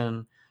transaction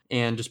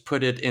and just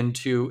put it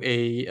into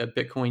a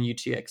Bitcoin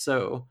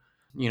UTXO,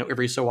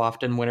 every so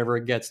often, whenever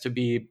it gets to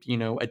be,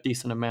 a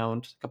decent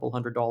amount, a couple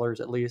 $100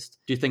 at least.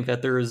 Do you think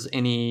that there's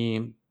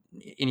any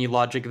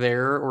logic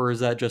there, or is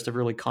that just a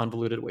really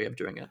convoluted way of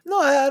doing it? No,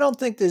 I don't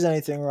think there's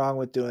anything wrong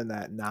with doing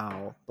that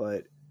now,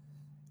 but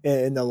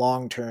in the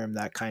long term,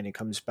 that kind of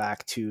comes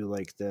back to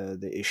like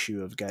the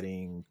issue of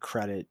getting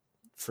credit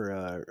for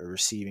a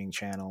receiving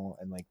channel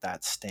and like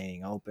that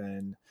staying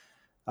open.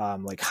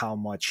 Like how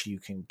much you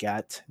can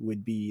get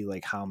would be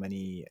like how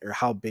many or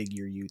how big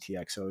your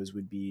UTXOs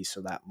would be. So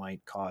that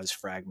might cause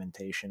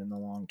fragmentation in the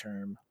long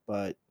term.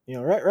 But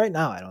right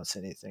now I don't see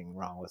anything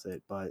wrong with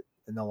it. But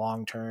in the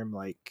long term,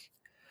 like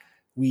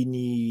we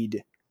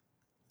need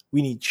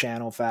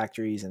channel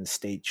factories and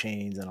state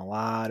chains and a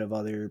lot of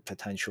other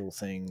potential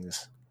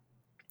things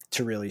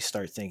to really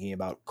start thinking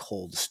about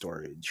cold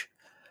storage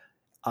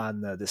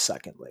on the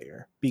second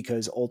layer,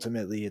 because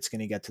ultimately it's going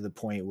to get to the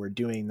point where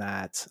doing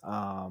that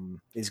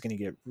is going to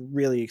get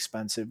really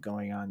expensive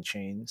going on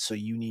chain. So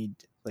you need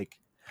like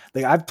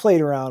I've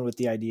played around with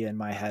the idea in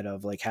my head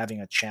of like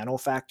having a channel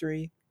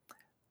factory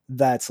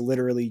that's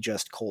literally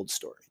just cold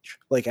storage.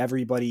 Like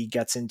everybody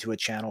gets into a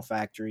channel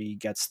factory,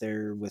 gets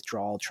their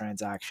withdrawal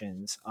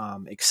transactions,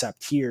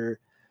 except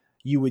here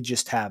you would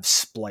just have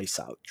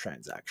splice out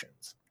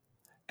transactions.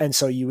 And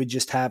so you would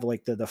just have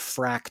like the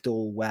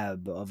fractal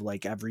web of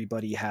like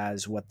everybody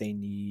has what they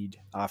need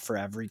for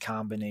every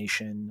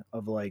combination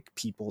of like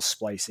people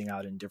splicing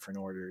out in different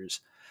orders.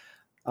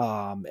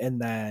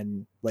 And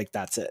then like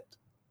that's it.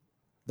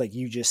 Like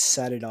you just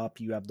set it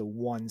up, you have the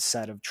one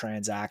set of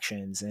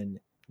transactions and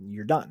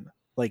you're done.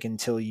 Like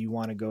until you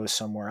want to go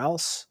somewhere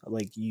else,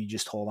 like you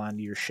just hold on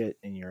to your shit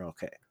and you're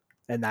okay.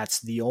 And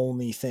that's the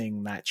only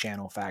thing that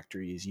channel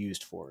factory is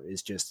used for,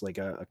 is just like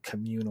a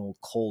communal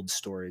cold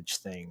storage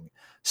thing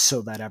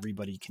so that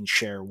everybody can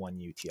share one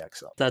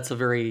UTXO. That's a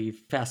very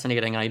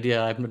fascinating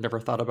idea. I've never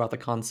thought about the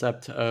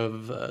concept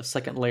of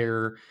second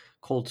layer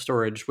cold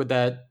storage. Would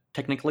that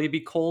technically be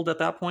cold at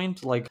that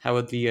point? Like how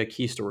would the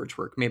key storage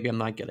work? Maybe I'm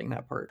not getting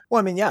that part. Well,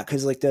 I mean, yeah,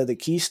 because like the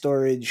key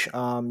storage,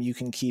 you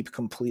can keep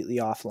completely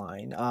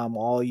offline,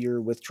 all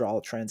your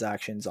withdrawal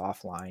transactions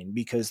offline,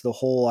 because the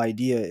whole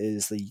idea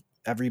is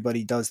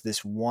everybody does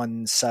this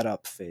one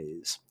setup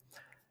phase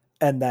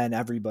and then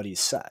everybody's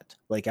set.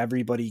 Like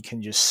everybody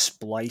can just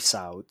splice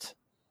out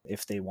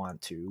if they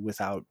want to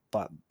without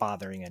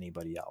bothering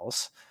anybody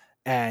else.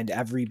 And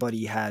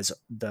everybody has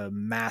the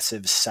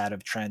massive set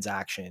of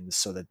transactions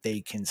so that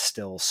they can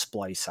still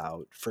splice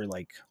out for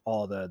like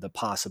all the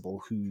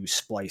possible who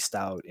spliced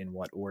out in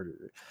what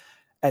order.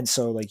 And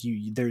so like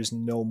there's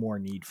no more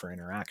need for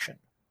interaction.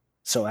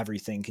 So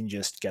everything can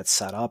just get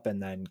set up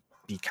and then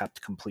be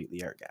kept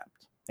completely air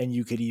gapped. And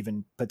you could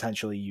even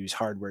potentially use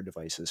hardware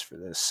devices for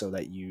this so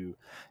that you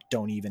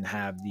don't even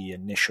have the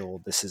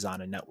initial this is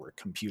on a network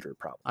computer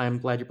problem. I'm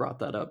glad you brought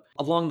that up.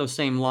 Along those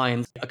same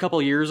lines, a couple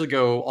of years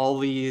ago, all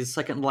these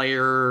second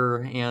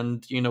layer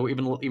and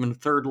even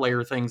third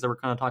layer things that we're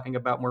kind of talking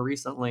about more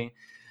recently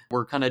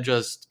were kind of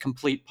just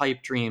complete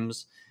pipe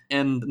dreams.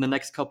 And in the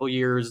next couple of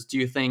years, do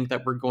you think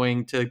that we're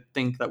going to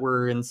think that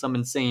we're in some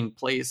insane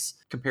place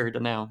compared to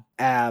now?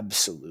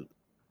 Absolutely.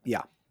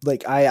 Yeah.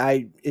 Like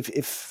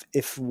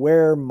if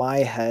where my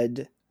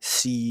head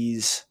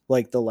sees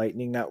like the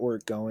Lightning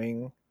Network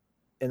going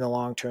in the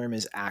long term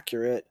is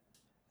accurate,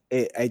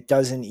 it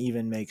doesn't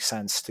even make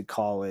sense to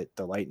call it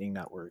the Lightning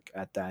Network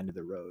at the end of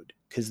the road,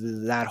 because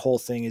that whole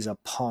thing is a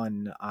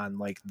pun on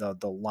like the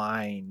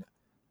line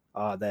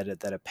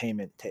that a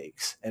payment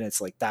takes, and it's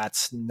like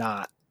that's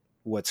not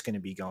what's going to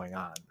be going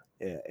on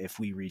if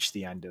we reach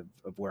the end of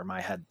where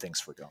my head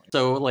thinks we're going.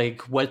 So,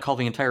 like, what call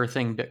the entire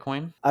thing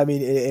Bitcoin? I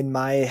mean, in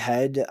my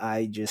head,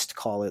 I just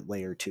call it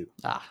layer 2.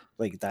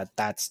 Like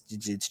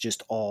it's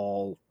just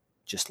all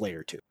just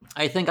layer 2.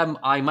 I think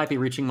I might be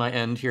reaching my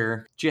end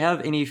here. Do you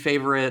have any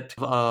favorite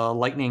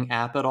Lightning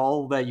app at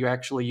all that you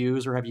actually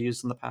use or have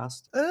used in the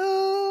past?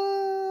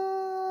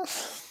 I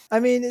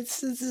mean,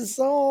 it's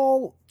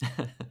all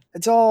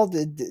it's all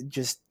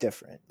just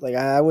different. Like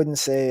I wouldn't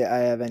say I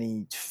have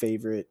any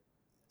favorite.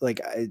 Like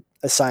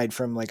aside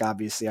from like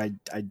obviously I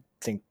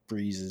think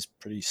Breeze is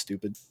pretty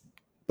stupid,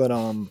 but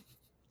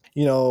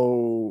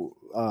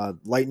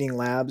Lightning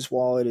Labs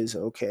wallet is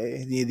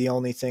okay. The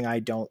only thing I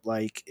don't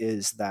like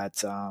is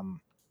that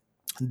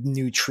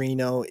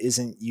Neutrino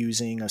isn't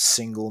using a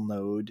single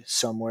node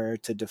somewhere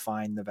to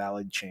define the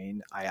valid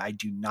chain. I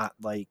do not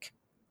like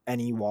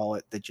any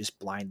wallet that just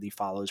blindly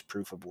follows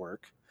proof of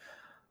work.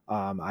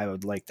 I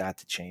would like that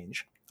to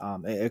change.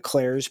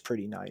 Eclair is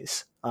pretty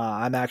nice.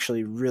 I'm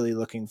actually really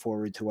looking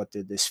forward to what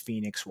this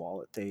Phoenix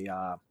wallet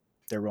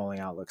they're rolling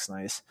out looks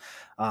nice.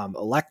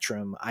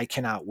 Electrum, I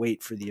cannot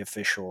wait for the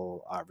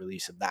official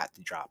release of that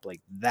to drop.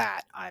 Like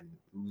that, I'm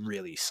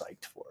really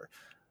psyched for.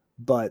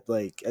 But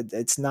like,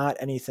 it's not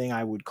anything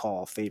I would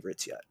call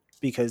favorites yet,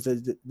 because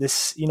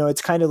this,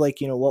 it's kind of like,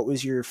 what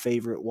was your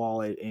favorite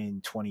wallet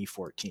in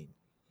 2014?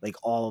 Like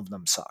all of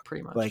them suck.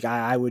 Pretty much. Like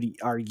I would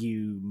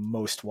argue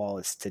most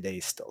wallets today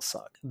still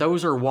suck.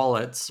 Those are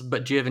wallets,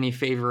 but do you have any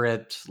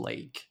favorite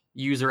like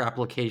user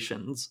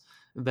applications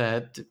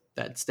that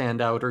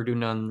stand out, or do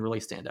none really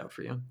stand out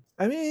for you?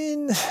 I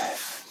mean,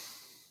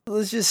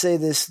 let's just say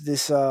this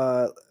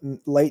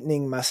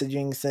Lightning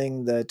messaging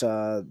thing that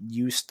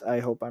Youst, I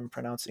hope I'm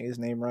pronouncing his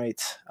name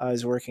right,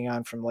 is working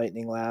on from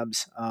Lightning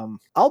Labs.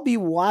 I'll be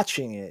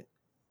watching it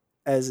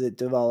as it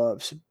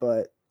develops,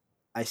 but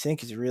I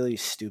think it's really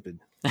stupid.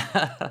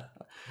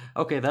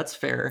 Okay, that's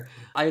fair.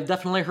 I've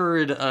definitely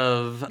heard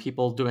of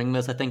people doing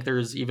this. I think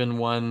there's even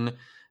one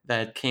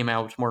that came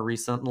out more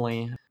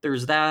recently.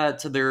 There's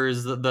that.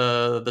 There's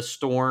the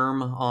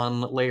storm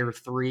on layer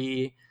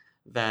 3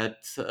 that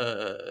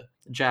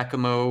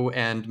Giacomo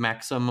and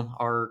Maxim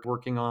are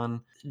working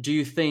on. Do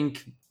you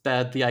think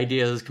that the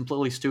idea is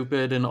completely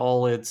stupid in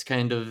all its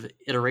kind of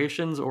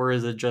iterations, or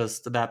is it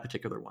just that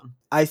particular one?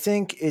 I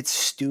think it's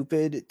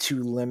stupid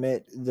to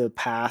limit the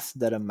path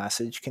that a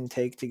message can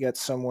take to get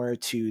somewhere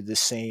to the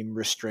same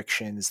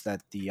restrictions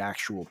that the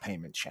actual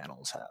payment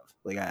channels have.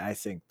 Like I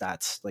think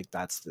that's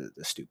the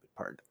stupid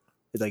part.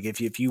 Like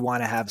if you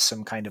want to have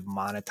some kind of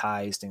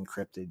monetized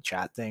encrypted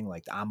chat thing,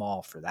 like I'm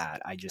all for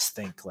that. I just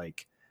think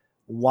like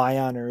why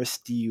on earth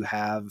do you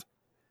have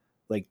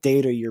like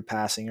data you're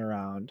passing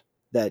around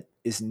that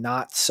is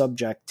not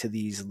subject to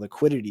these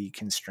liquidity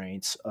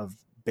constraints of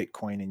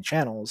Bitcoin and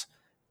channels,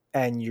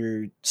 and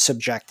you're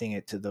subjecting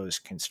it to those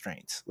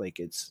constraints? Like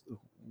it's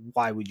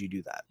why would you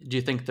do that? Do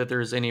you think that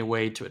there's any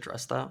way to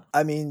address that?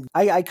 I mean,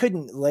 I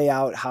couldn't lay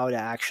out how to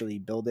actually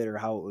build it or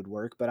how it would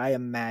work, but I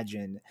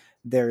imagine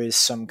there is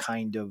some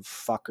kind of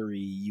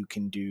fuckery you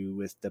can do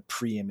with the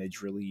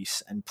pre-image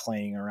release and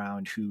playing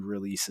around who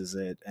releases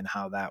it and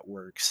how that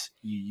works.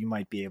 You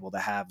might be able to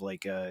have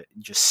like a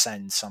just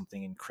send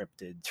something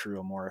encrypted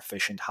through a more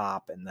efficient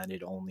hop, and then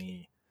it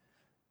only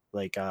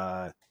like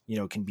can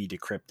be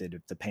decrypted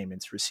if the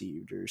payment's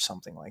received or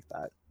something like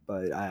that.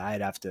 But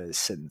I'd have to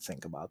sit and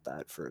think about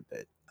that for a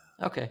bit.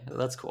 Okay,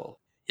 that's cool.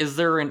 Is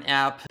there an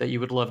app that you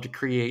would love to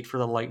create for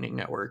the Lightning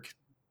Network?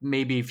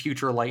 Maybe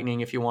future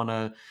Lightning if you want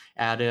to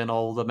add in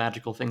all the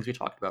magical things we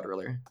talked about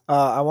earlier.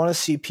 I want to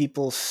see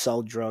people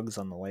sell drugs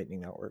on the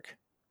Lightning Network.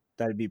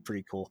 That'd be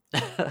pretty cool.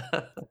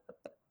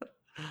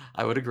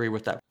 I would agree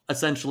with that.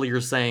 Essentially,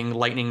 you're saying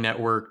Lightning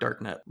Network,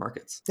 darknet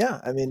markets.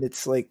 Yeah, I mean,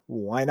 it's like,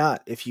 why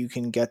not? If you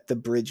can get the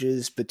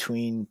bridges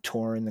between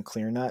Tor and the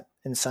ClearNet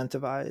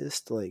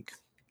incentivized, like,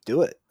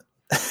 do it.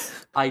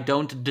 I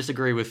don't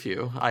disagree with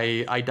you.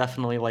 I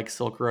definitely like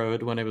Silk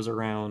Road when it was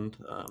around.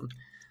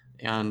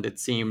 And it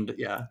seemed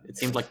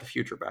like the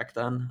future back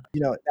then.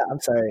 I'm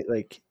sorry,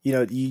 like,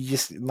 you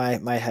just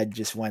my head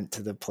just went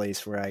to the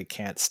place where I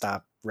can't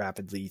stop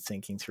rapidly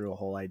thinking through a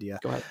whole idea.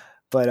 Go ahead.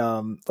 But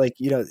like,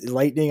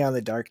 Lightning on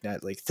the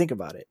darknet, like, think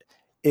about it.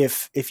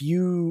 If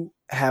you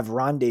have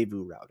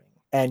rendezvous routing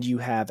and you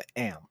have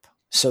AMP,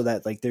 so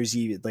that like there's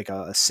even like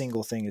a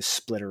single thing is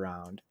split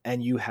around,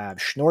 and you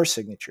have Schnorr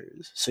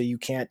signatures, so you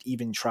can't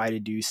even try to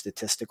do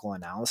statistical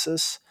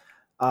analysis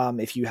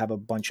if you have a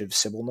bunch of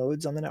Sybil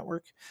nodes on the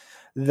network,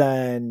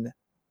 then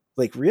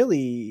like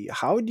really,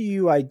 how do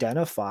you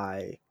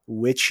identify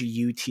which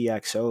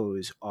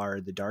UTXOs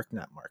are the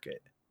darknet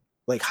market?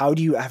 Like, how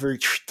do you ever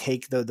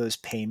take those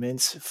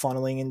payments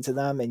funneling into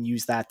them and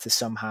use that to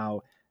somehow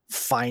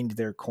find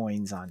their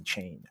coins on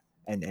chain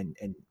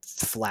and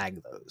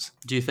flag those?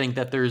 Do you think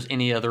that there's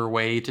any other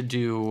way to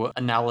do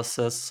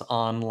analysis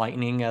on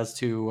Lightning as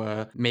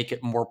to make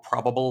it more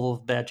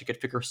probable that you could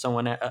figure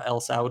someone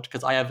else out?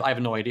 Because I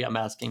have no idea. I'm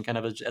asking kind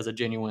of as a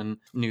genuine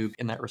noob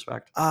in that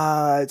respect.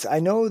 I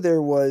know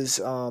there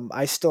was.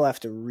 I still have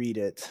to read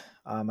it.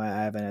 I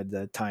haven't had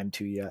the time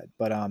to yet,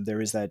 but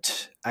there is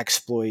that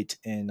exploit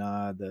in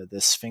the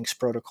Sphinx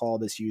protocol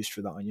that's used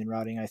for the onion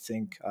routing. I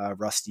think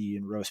Rusty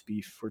and Roast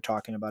Beef were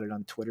talking about it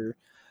on Twitter.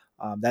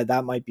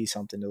 That might be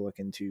something to look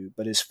into.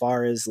 But as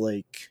far as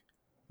like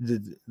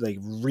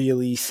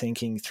really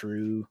thinking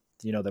through,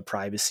 the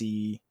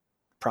privacy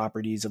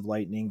properties of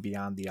Lightning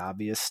beyond the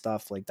obvious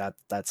stuff, like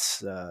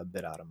that's a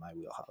bit out of my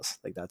wheelhouse.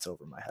 Like that's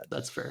over my head.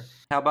 That's fair.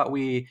 How about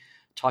we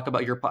talk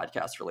about your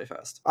podcast really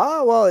fast?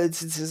 Oh, well,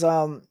 it's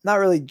not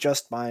really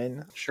just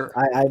mine. Sure.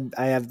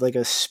 I have like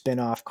a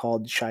spin-off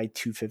called Shy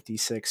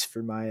 256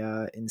 for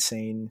my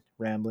insane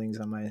ramblings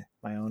on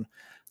my own.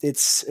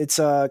 It's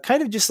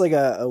kind of just like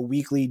a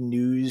weekly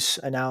news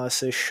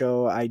analysis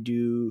show I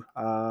do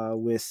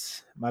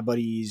with my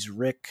buddies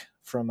Rick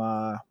from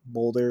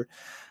Boulder,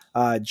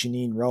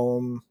 Janine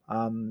Rome.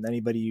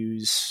 Anybody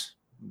who's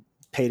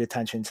paid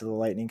attention to the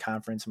Lightning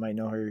Conference might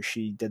know her.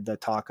 She did the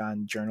talk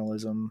on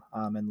journalism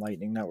and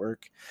Lightning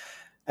Network.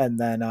 And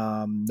then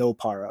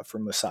Nopara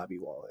from Wasabi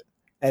Wallet.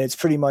 And it's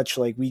pretty much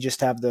like we just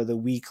have the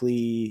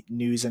weekly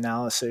news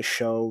analysis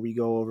show. We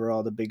go over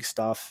all the big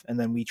stuff, and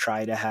then we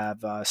try to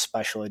have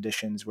special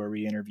editions where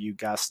we interview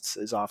guests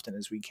as often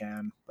as we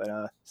can. But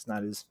it's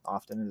not as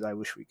often as I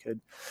wish we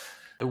could.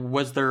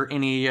 Was there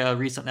any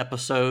recent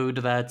episode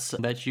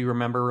that you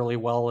remember really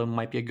well and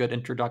might be a good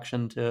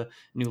introduction to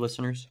new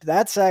listeners?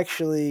 That's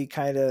actually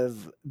kind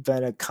of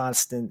been a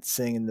constant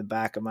thing in the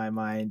back of my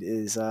mind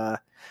is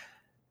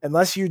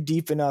unless you're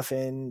deep enough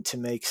in to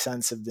make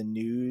sense of the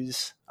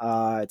news,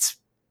 it's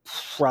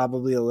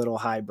probably a little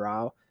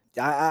highbrow.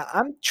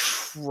 I'm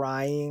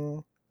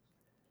trying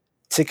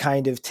to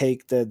kind of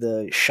take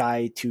the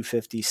Shy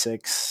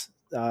 256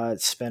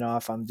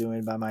 spinoff I'm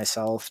doing by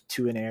myself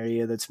to an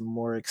area that's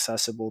more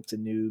accessible to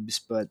noobs,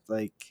 but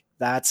like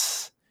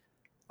that's,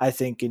 I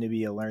think, going to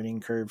be a learning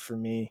curve for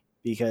me.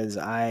 because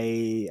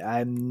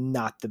I'm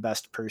not the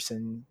best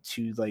person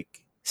to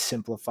like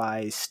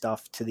simplify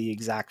stuff to the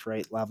exact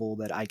right level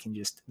that I can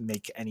just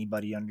make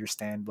anybody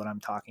understand what I'm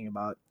talking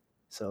about.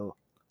 So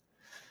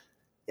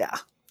yeah,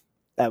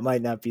 that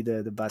might not be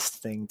the best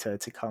thing to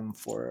come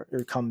for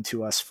or come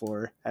to us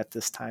for at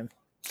this time.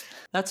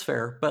 That's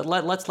fair, but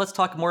let's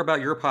talk more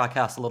about your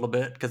podcast a little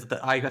bit, because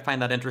I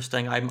find that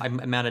interesting. I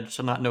managed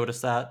to not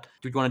notice that.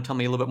 Do you want to tell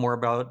me a little bit more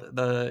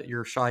about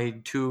your Shy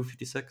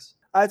 256?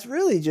 It's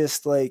really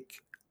just like,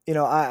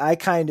 I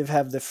kind of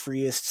have the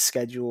freest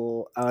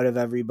schedule out of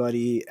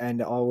everybody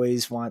and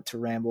always want to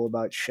ramble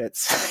about shit.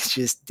 So I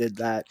just did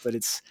that, but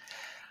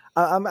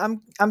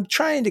I'm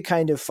trying to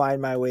kind of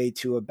find my way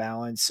to a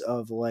balance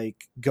of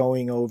like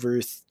going over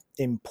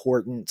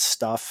important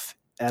stuff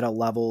at a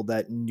level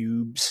that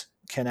noobs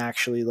can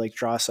actually like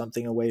draw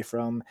something away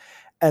from,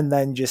 and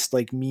then just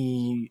like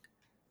me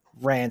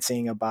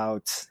ranting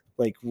about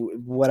like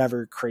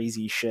whatever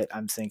crazy shit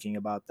I'm thinking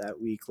about that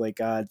week.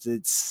 Like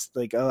it's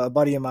like a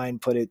buddy of mine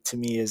put it to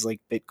me as like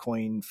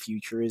Bitcoin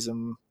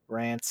futurism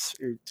rants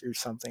or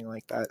something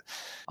like that.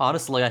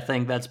 Honestly, I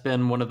think that's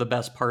been one of the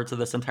best parts of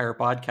this entire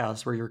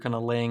podcast, where you're kind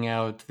of laying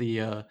out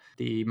the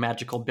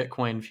magical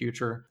Bitcoin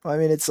future. I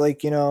mean, it's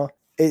like,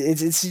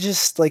 it's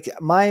just like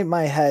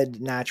my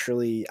head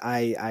naturally,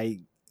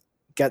 I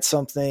get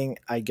something,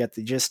 I get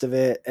the gist of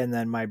it, and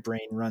then my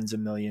brain runs a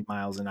million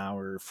miles an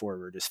hour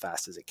forward as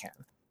fast as it can.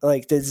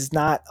 Like there's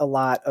not a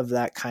lot of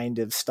that kind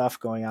of stuff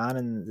going on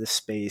in the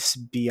space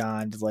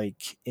beyond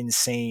like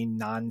insane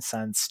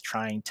nonsense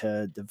trying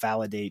to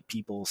validate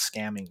people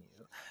scamming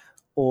you,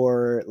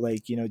 or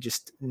like,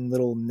 just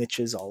little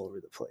niches all over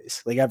the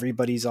place. Like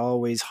everybody's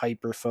always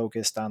hyper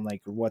focused on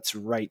like what's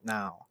right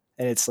now,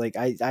 and it's like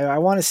I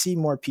want to see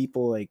more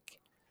people like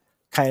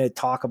kind of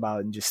talk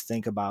about and just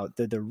think about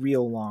the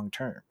real long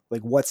term,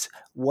 like what's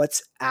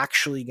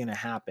actually going to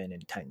happen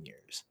in 10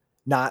 years,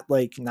 not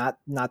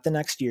the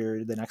next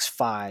year, the next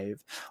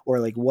 5, or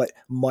like what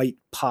might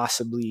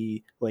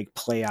possibly like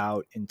play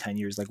out in 10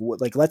 years. Like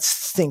what, like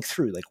let's think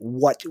through like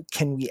what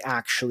can we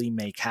actually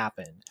make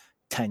happen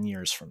 10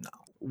 years from now.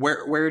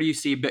 Where do you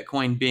see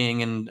Bitcoin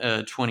being in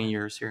 20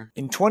 years here?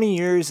 In 20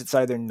 years, it's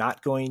either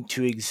not going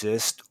to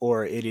exist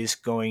or it is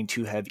going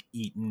to have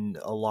eaten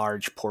a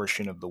large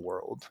portion of the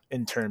world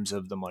in terms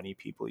of the money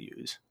people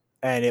use.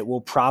 And it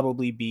will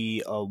probably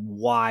be a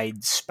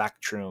wide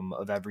spectrum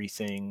of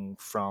everything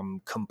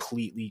from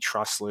completely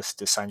trustless,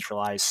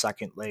 decentralized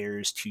second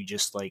layers to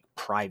just like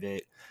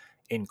private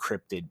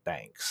encrypted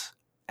banks.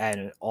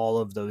 And all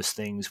of those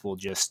things will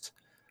just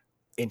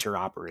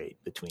interoperate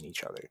between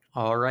each other.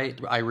 All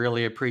right. I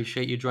really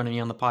appreciate you joining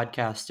me on the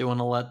podcast. Do you want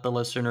to let the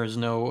listeners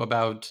know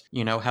about,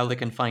 how they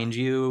can find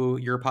you,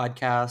 your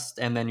podcast,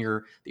 and then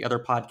the other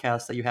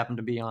podcast that you happen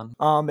to be on?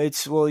 You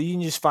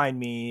can just find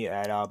me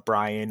at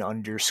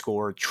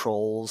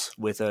Brian_Trolls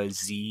with a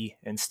Z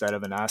instead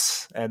of an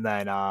S. And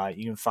then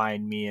you can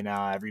find me and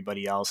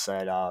everybody else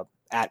at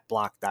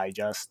Block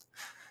Digest.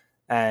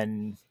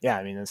 And yeah,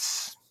 I mean,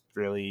 it's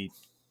really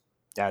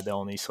the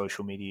only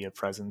social media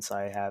presence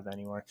I have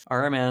anywhere. All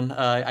right, man.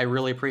 I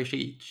really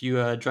appreciate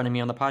you joining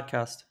me on the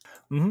podcast.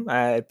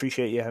 I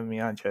appreciate you having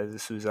me on, Chaz.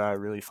 This was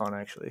really fun,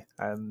 actually.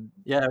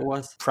 Yeah, it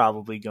was.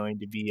 Probably going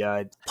to be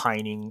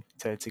pining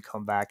to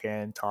come back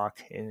and talk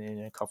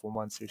in a couple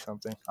months or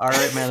something. All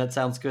right, man. That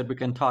sounds good. We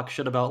can talk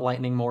shit about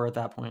Lightning more at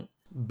that point.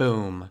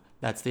 Boom.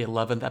 That's the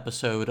 11th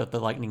episode of the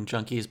Lightning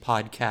Junkies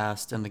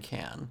podcast in the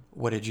can.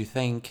 What did you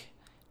think?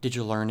 Did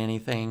you learn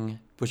anything?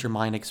 Was your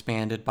mind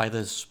expanded by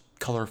this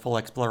colorful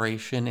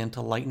exploration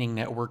into Lightning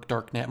Network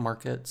darknet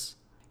markets?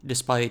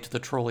 Despite the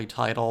trolley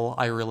title,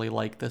 I really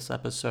liked this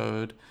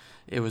episode.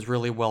 It was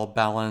really well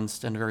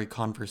balanced and very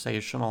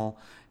conversational.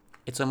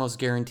 It's almost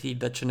guaranteed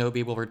that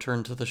Shinobi will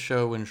return to the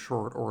show in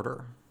short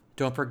order.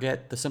 Don't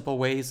forget the simple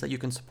ways that you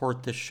can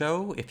support this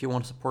show. If you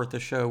want to support the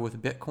show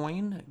with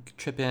Bitcoin,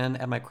 chip in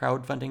at my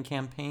crowdfunding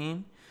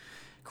campaign,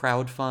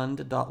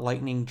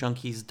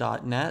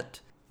 crowdfund.lightningjunkies.net.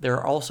 There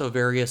are also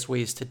various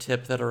ways to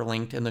tip that are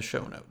linked in the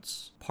show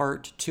notes.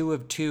 Part 2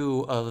 of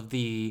 2 of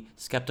the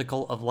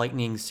Skeptical of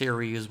Lightning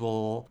series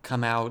will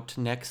come out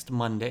next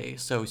Monday,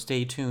 so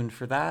stay tuned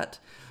for that.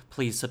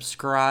 Please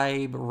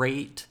subscribe,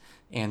 rate,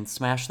 and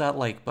smash that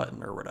like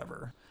button or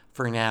whatever.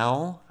 For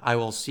now, I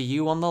will see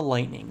you on the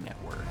Lightning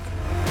Network.